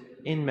this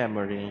in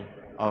memory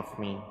of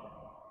me."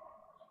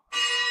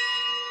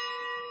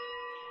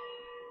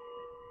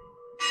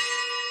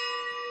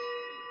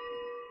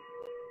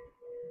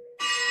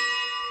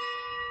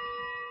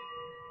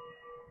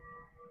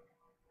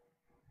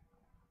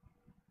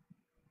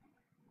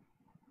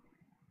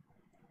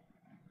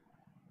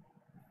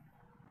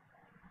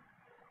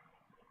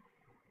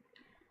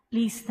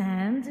 Please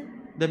stand.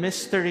 The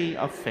mystery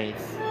of faith.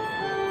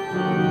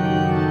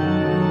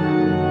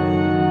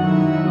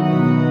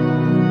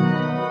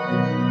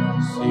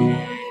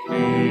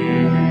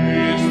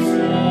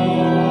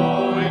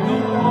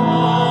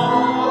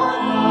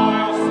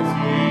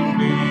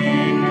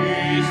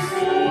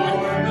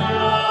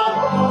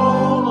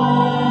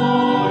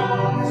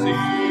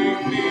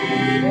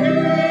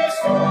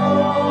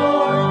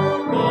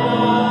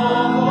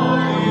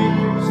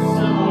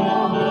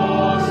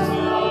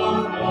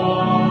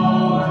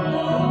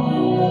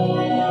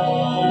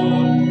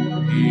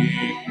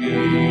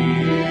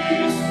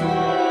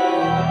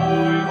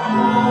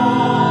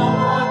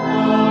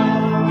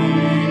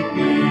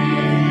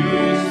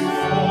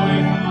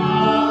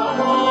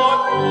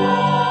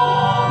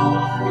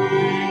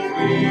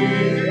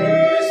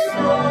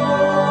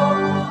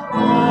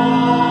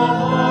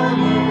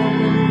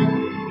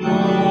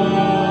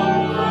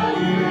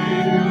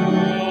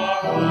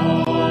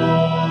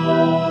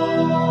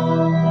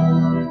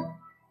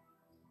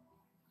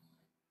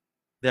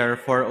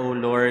 Therefore, O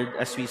Lord,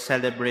 as we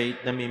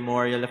celebrate the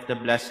memorial of the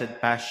Blessed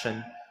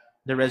Passion,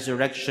 the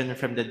resurrection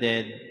from the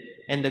dead,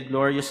 and the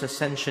glorious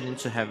ascension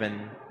into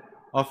heaven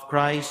of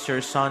Christ,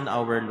 your Son,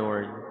 our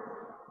Lord,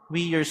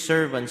 we, your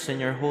servants and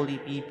your holy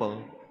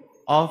people,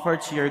 offer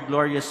to your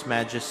glorious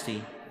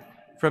majesty,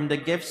 from the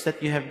gifts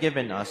that you have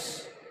given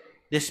us,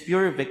 this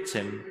pure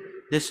victim,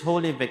 this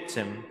holy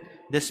victim,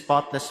 this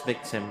spotless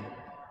victim,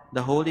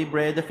 the holy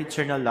bread of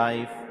eternal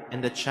life,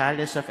 and the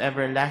chalice of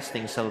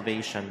everlasting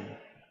salvation.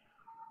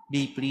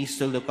 Be pleased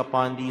to look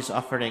upon these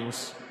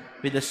offerings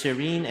with a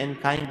serene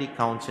and kindly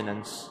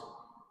countenance,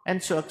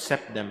 and to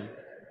accept them,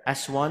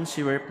 as once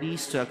you were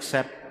pleased to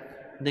accept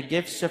the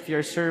gifts of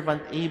your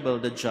servant Abel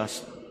the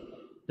just,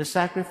 the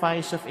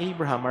sacrifice of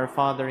Abraham our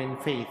father in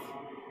faith,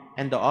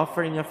 and the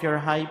offering of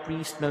your high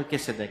priest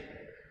Melchizedek,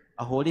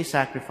 a holy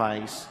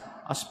sacrifice,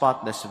 a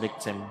spotless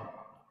victim.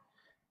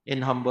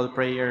 In humble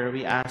prayer,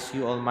 we ask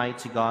you,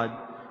 Almighty God,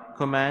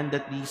 command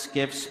that these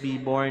gifts be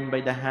borne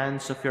by the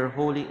hands of your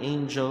holy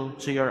angel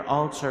to your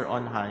altar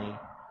on high,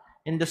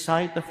 in the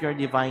sight of your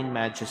divine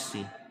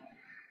majesty,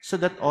 so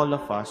that all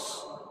of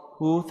us,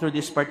 who through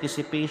this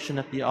participation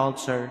at the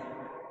altar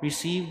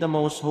receive the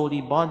most holy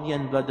body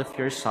and blood of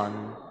your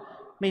Son,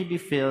 may be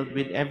filled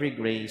with every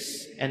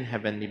grace and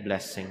heavenly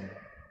blessing.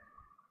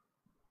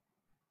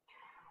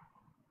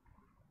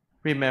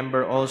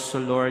 Remember also,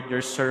 Lord,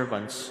 your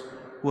servants,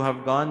 who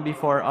have gone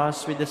before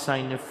us with the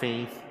sign of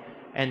faith,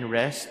 and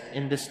rest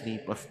in the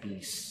sleep of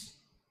peace.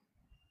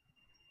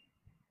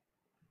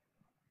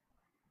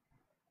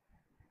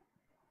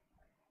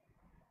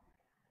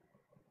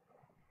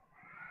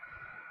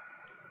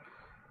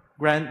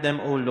 Grant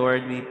them, O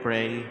Lord, we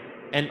pray,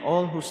 and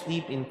all who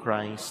sleep in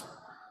Christ,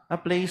 a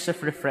place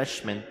of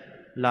refreshment,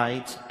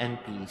 light, and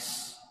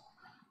peace.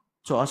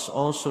 To us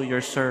also,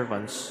 your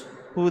servants,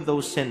 who, though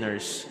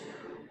sinners,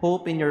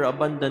 hope in your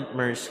abundant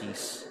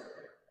mercies,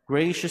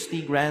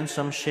 graciously grant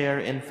some share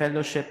in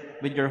fellowship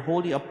with your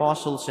holy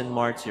apostles and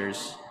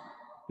martyrs,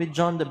 with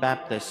John the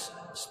Baptist,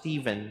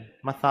 Stephen,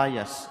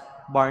 Matthias,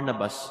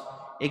 Barnabas,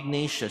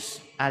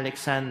 Ignatius,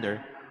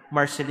 Alexander,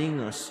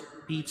 Marcellinus,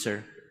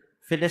 Peter,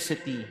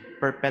 Felicity,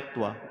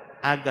 Perpetua,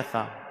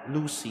 Agatha,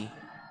 Lucy,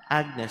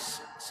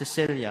 Agnes,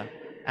 Cecilia,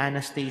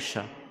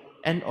 Anastasia,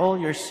 and all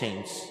your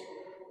saints.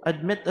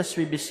 Admit us,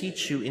 we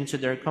beseech you, into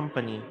their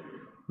company,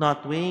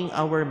 not weighing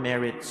our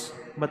merits,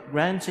 but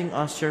granting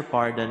us your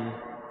pardon,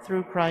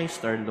 through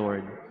Christ our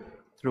Lord,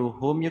 through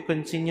whom you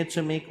continue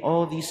to make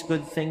all these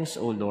good things,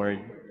 O Lord.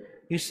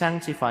 You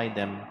sanctify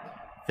them,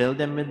 fill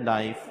them with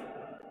life,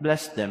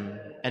 bless them,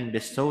 and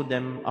bestow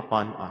them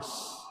upon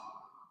us.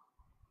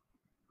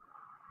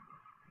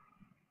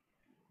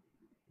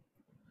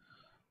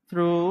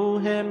 Through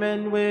him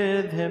and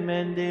with him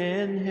and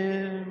in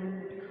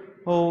him,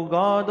 O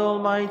God,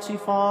 Almighty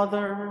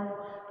Father,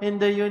 in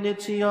the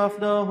unity of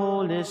the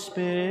Holy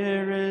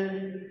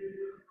Spirit,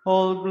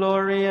 all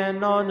glory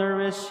and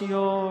honor is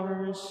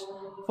yours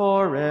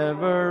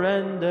forever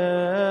and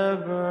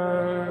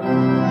ever.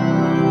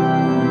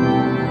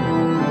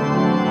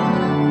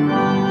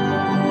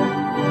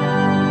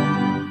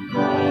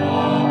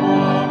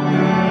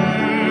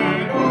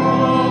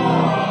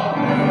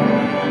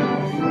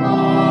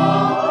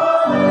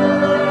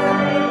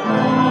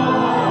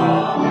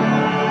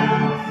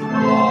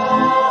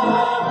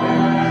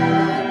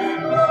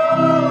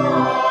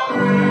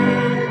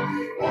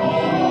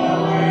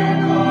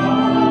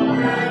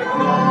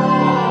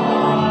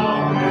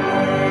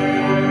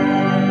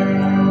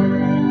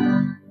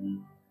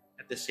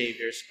 The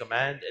Savior's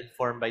command,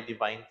 informed by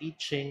divine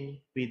teaching,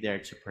 we dare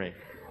to pray.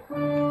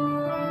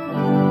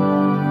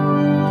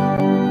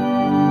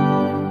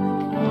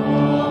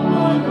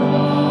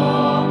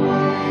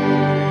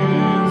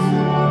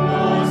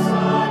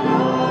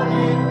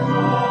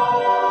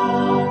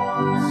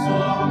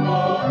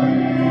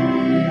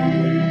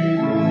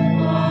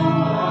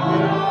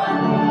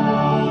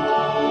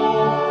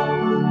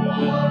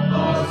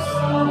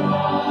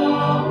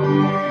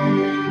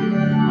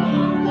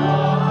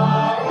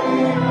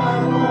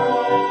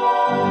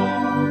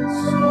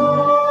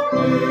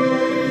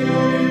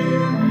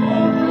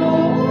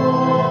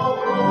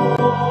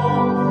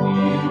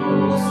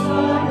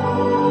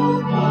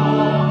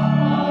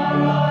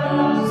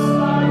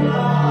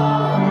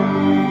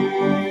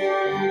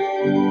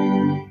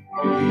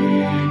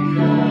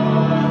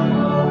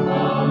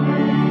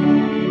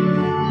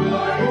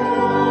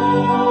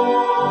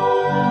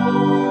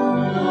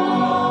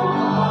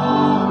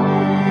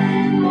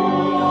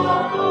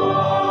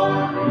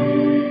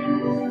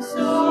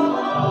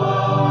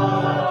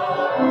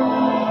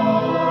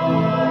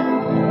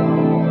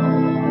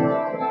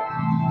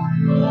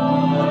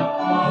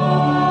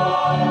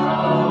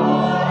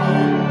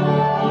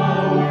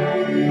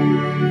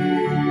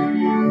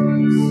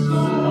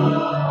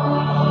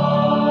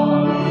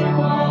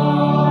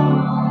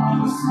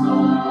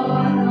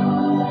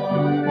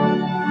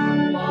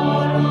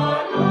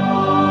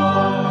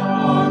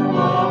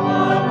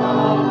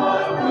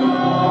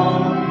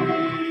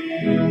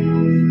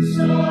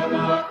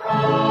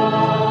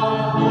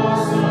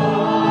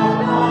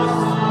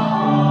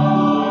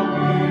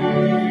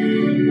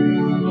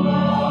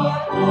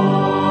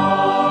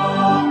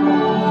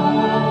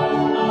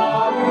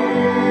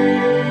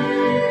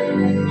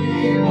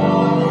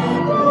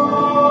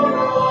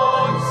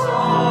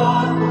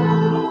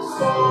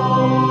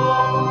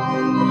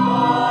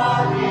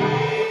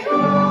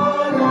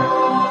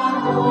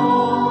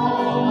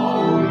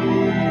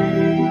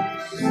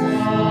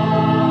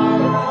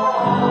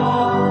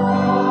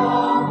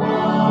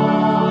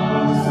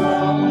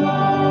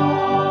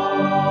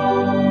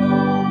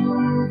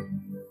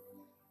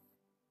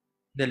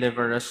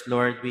 Deliver us,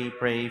 Lord, we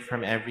pray,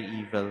 from every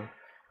evil.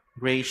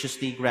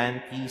 Graciously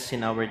grant peace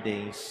in our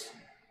days,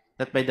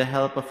 that by the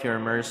help of your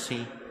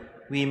mercy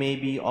we may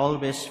be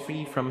always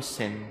free from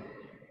sin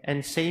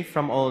and safe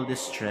from all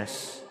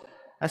distress,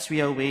 as we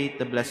await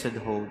the blessed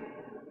hope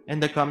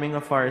and the coming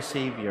of our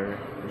Savior,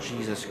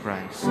 Jesus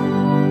Christ.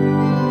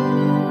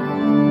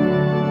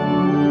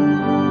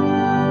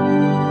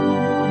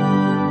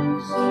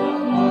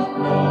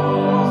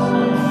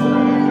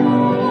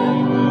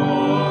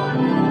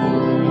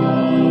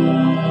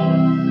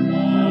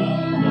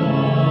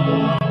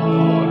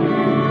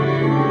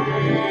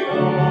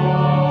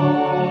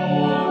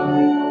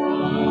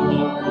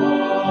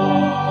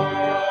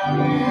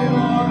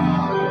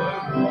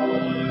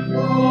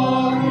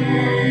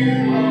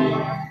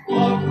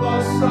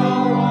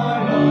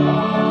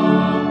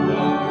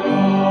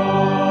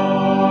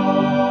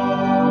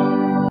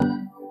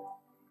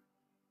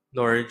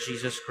 Lord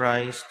Jesus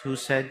Christ, who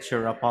said to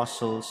your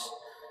apostles,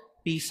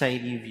 "Peace I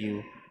leave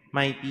you,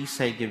 my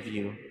peace I give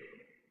you,"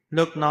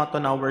 look not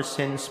on our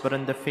sins but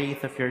on the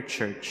faith of your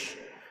Church,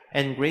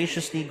 and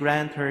graciously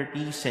grant her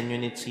peace and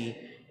unity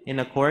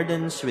in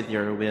accordance with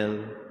your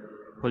will,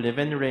 who live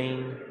and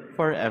reign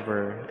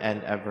forever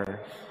and ever.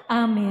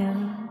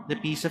 Amen. The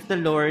peace of the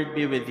Lord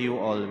be with you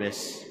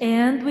always.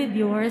 And with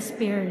your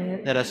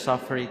spirit. Let us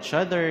offer each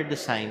other the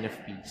sign of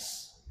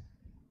peace.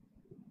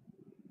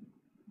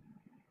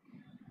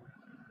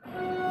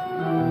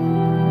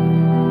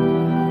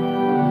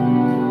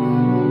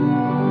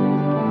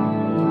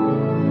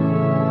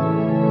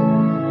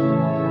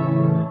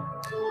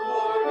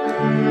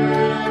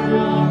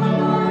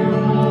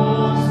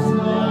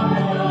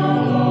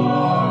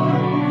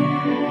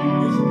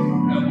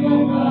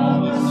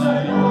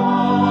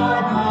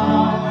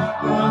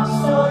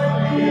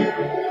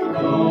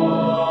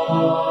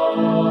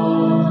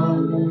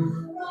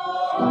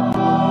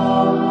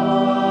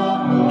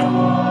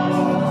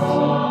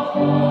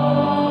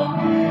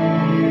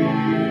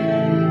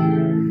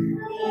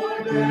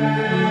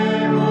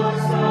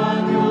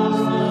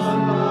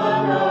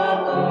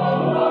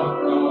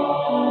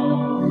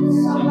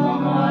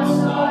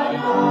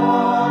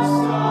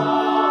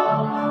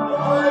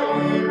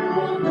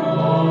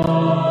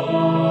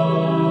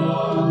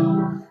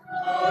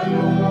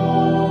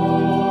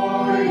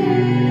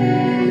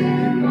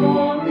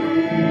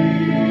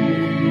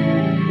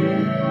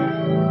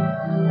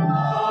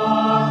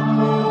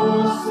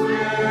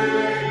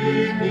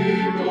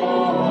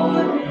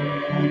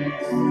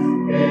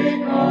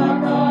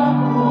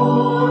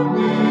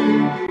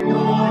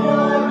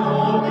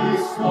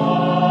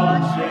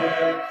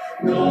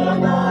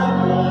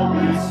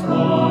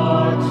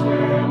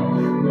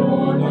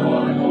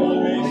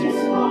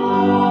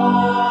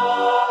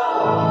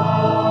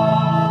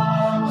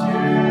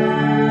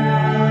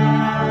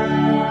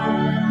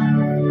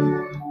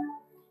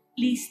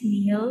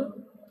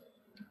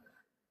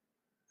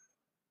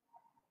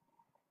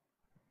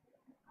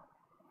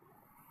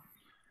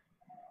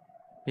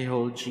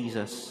 Behold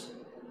Jesus,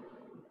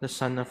 the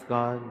Son of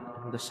God,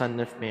 the Son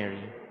of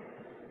Mary,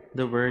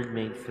 the Word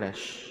made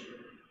flesh.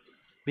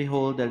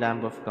 Behold the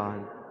Lamb of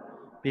God.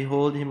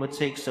 Behold him who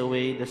takes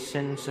away the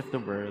sins of the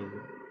world.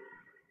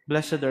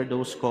 Blessed are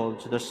those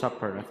called to the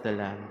supper of the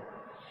Lamb.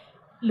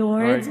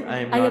 Lord, Lord, I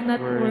am I am not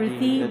not worthy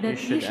worthy that you that you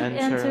should should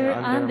enter enter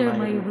under under my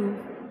my roof, roof,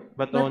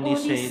 but but only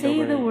only say the say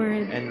the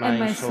word, word, and and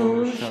my my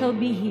soul soul shall shall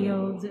be be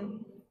healed.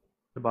 healed.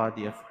 The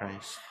body of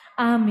Christ.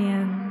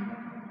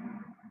 Amen.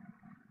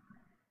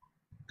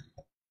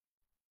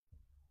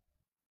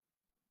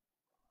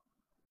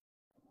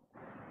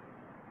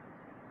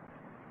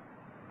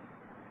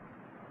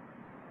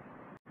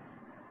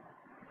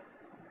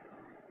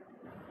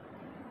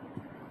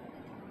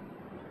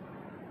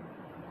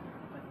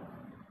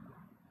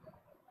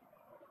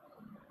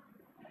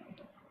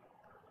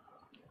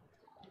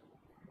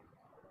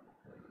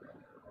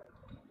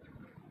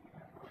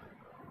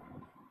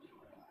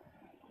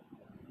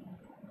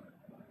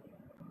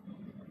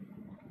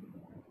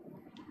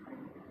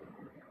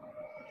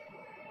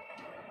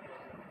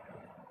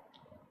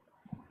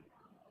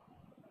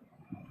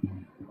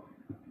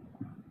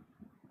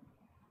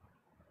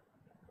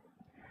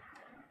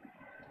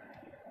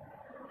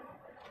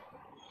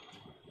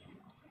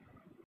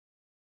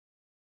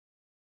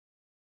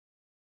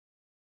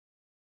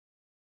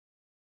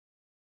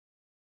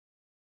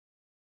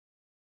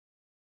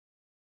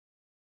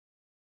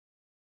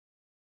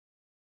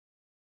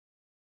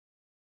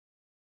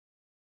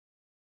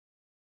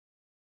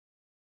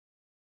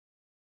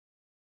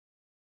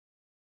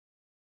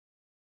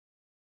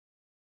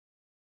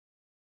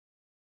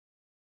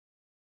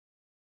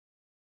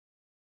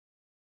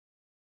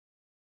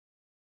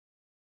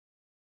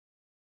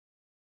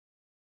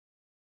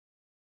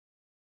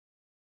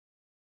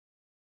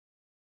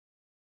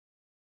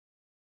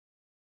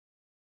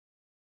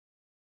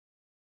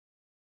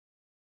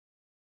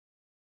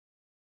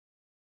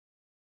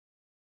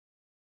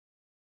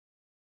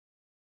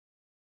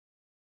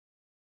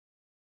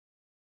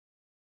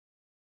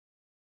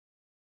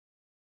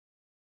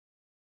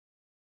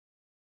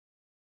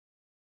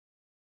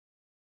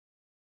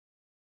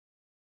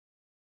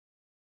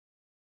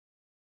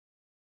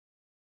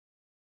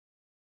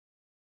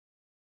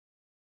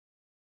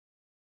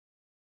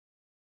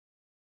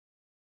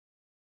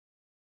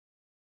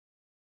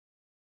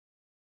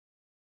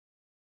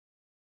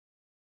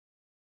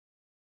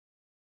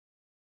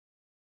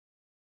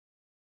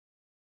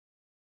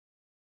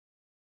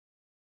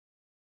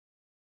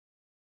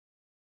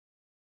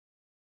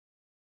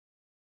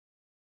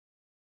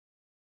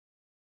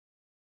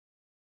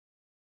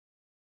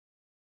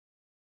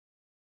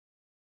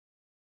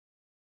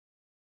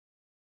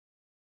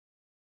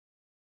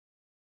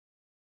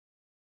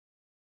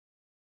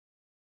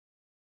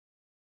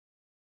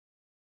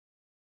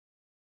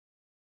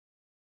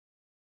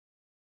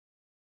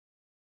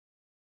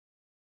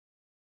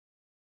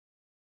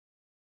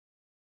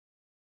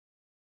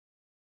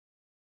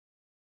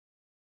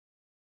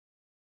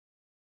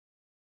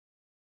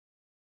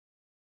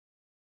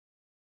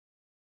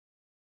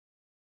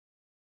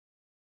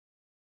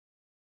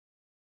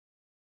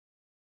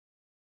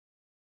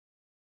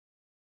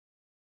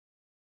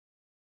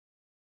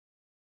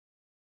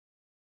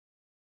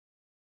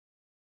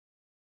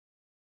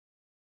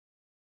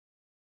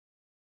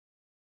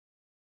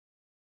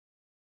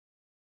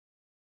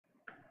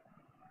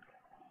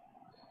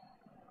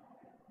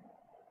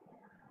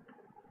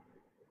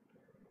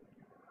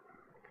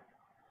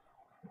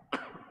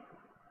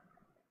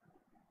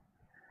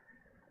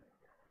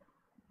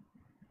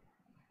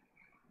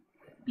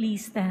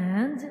 Please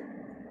stand.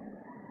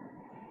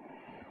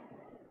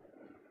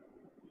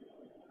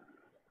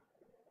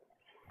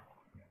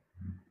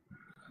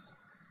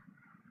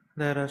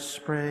 Let us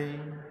pray.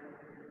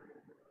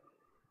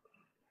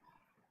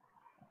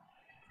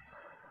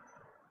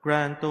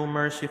 Grant, O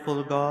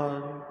merciful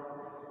God,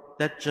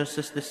 that just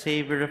as the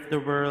Savior of the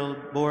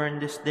world, born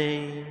this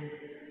day,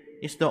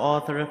 is the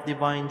author of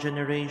divine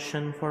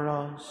generation for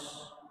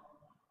us,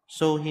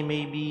 so he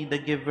may be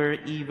the giver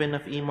even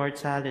of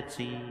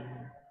immortality,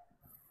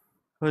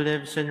 who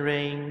lives and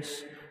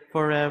reigns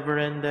forever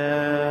and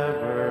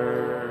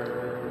ever.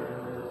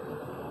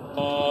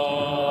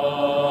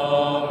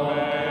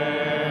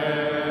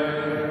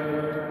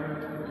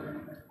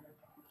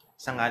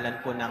 Sa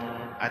ngalan po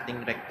ng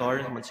ating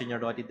Rektor,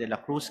 Monsignor Rodi de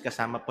la Cruz,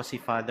 kasama po si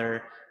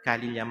Father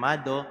Cali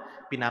Llamado,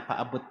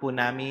 pinapaabot po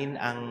namin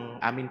ang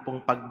amin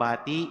pong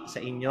pagbati sa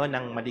inyo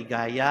ng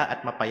maligaya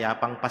at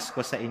mapayapang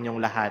Pasko sa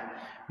inyong lahat.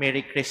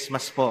 Merry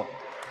Christmas po!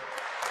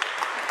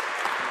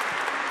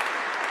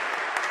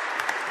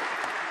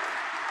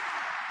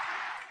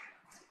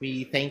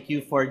 We thank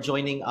you for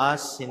joining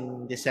us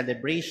in this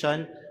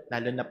celebration,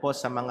 lalo na po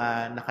sa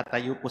mga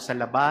nakatayo po sa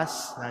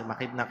labas,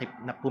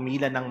 na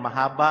pumila ng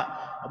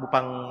mahaba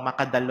upang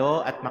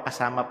makadalo at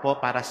makasama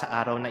po para sa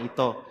araw na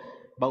ito.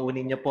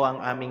 Baunin niyo po ang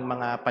aming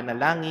mga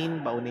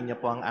panalangin, baunin niyo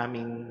po ang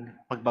aming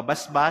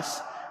pagbabasbas,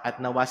 at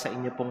nawa sa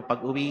inyo pong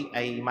pag-uwi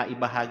ay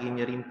maibahagi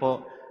niyo rin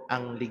po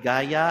ang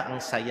ligaya,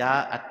 ang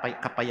saya at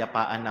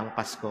kapayapaan ng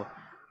Pasko.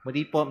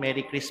 Muli po,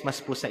 Merry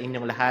Christmas po sa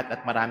inyong lahat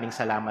at maraming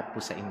salamat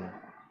po sa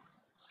inyo.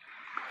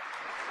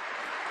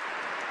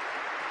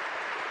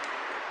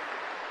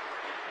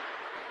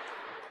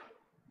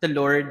 The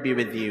Lord be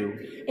with you.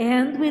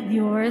 And with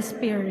your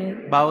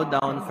spirit. Bow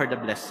down for the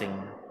blessing.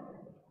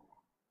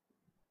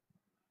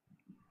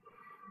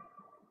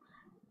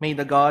 May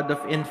the God of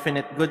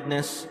infinite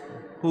goodness,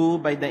 who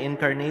by the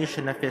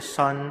incarnation of his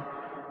Son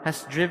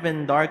has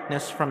driven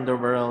darkness from the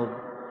world,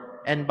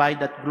 and by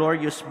that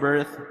glorious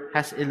birth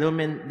has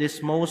illumined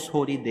this most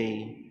holy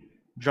day,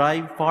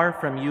 drive far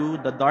from you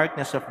the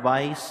darkness of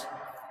vice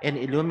and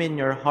illumine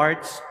your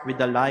hearts with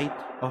the light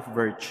of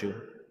virtue.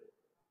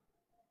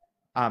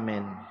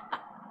 Amen.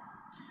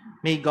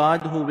 May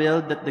God, who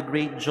willed that the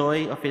great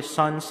joy of his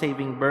Son's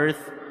saving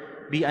birth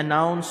be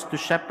announced to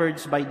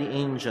shepherds by the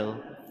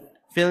angel,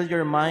 fill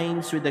your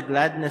minds with the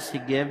gladness he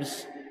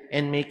gives,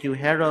 and make you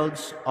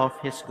heralds of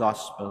his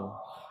gospel.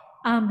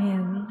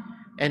 Amen.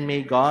 And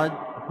may God,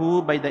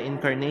 who by the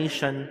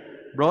incarnation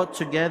brought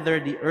together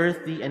the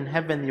earthly and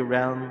heavenly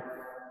realm,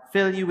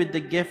 fill you with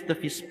the gift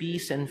of his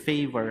peace and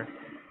favor,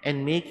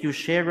 and make you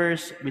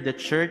sharers with the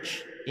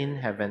church in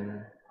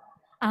heaven.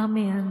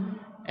 Amen.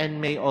 And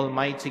may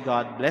Almighty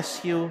God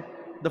bless you,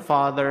 the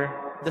Father,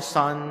 the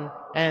Son,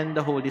 and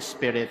the Holy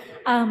Spirit.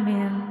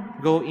 Amen.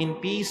 Go in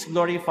peace,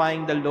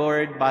 glorifying the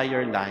Lord by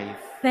your life.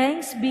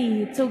 Thanks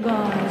be to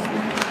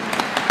God.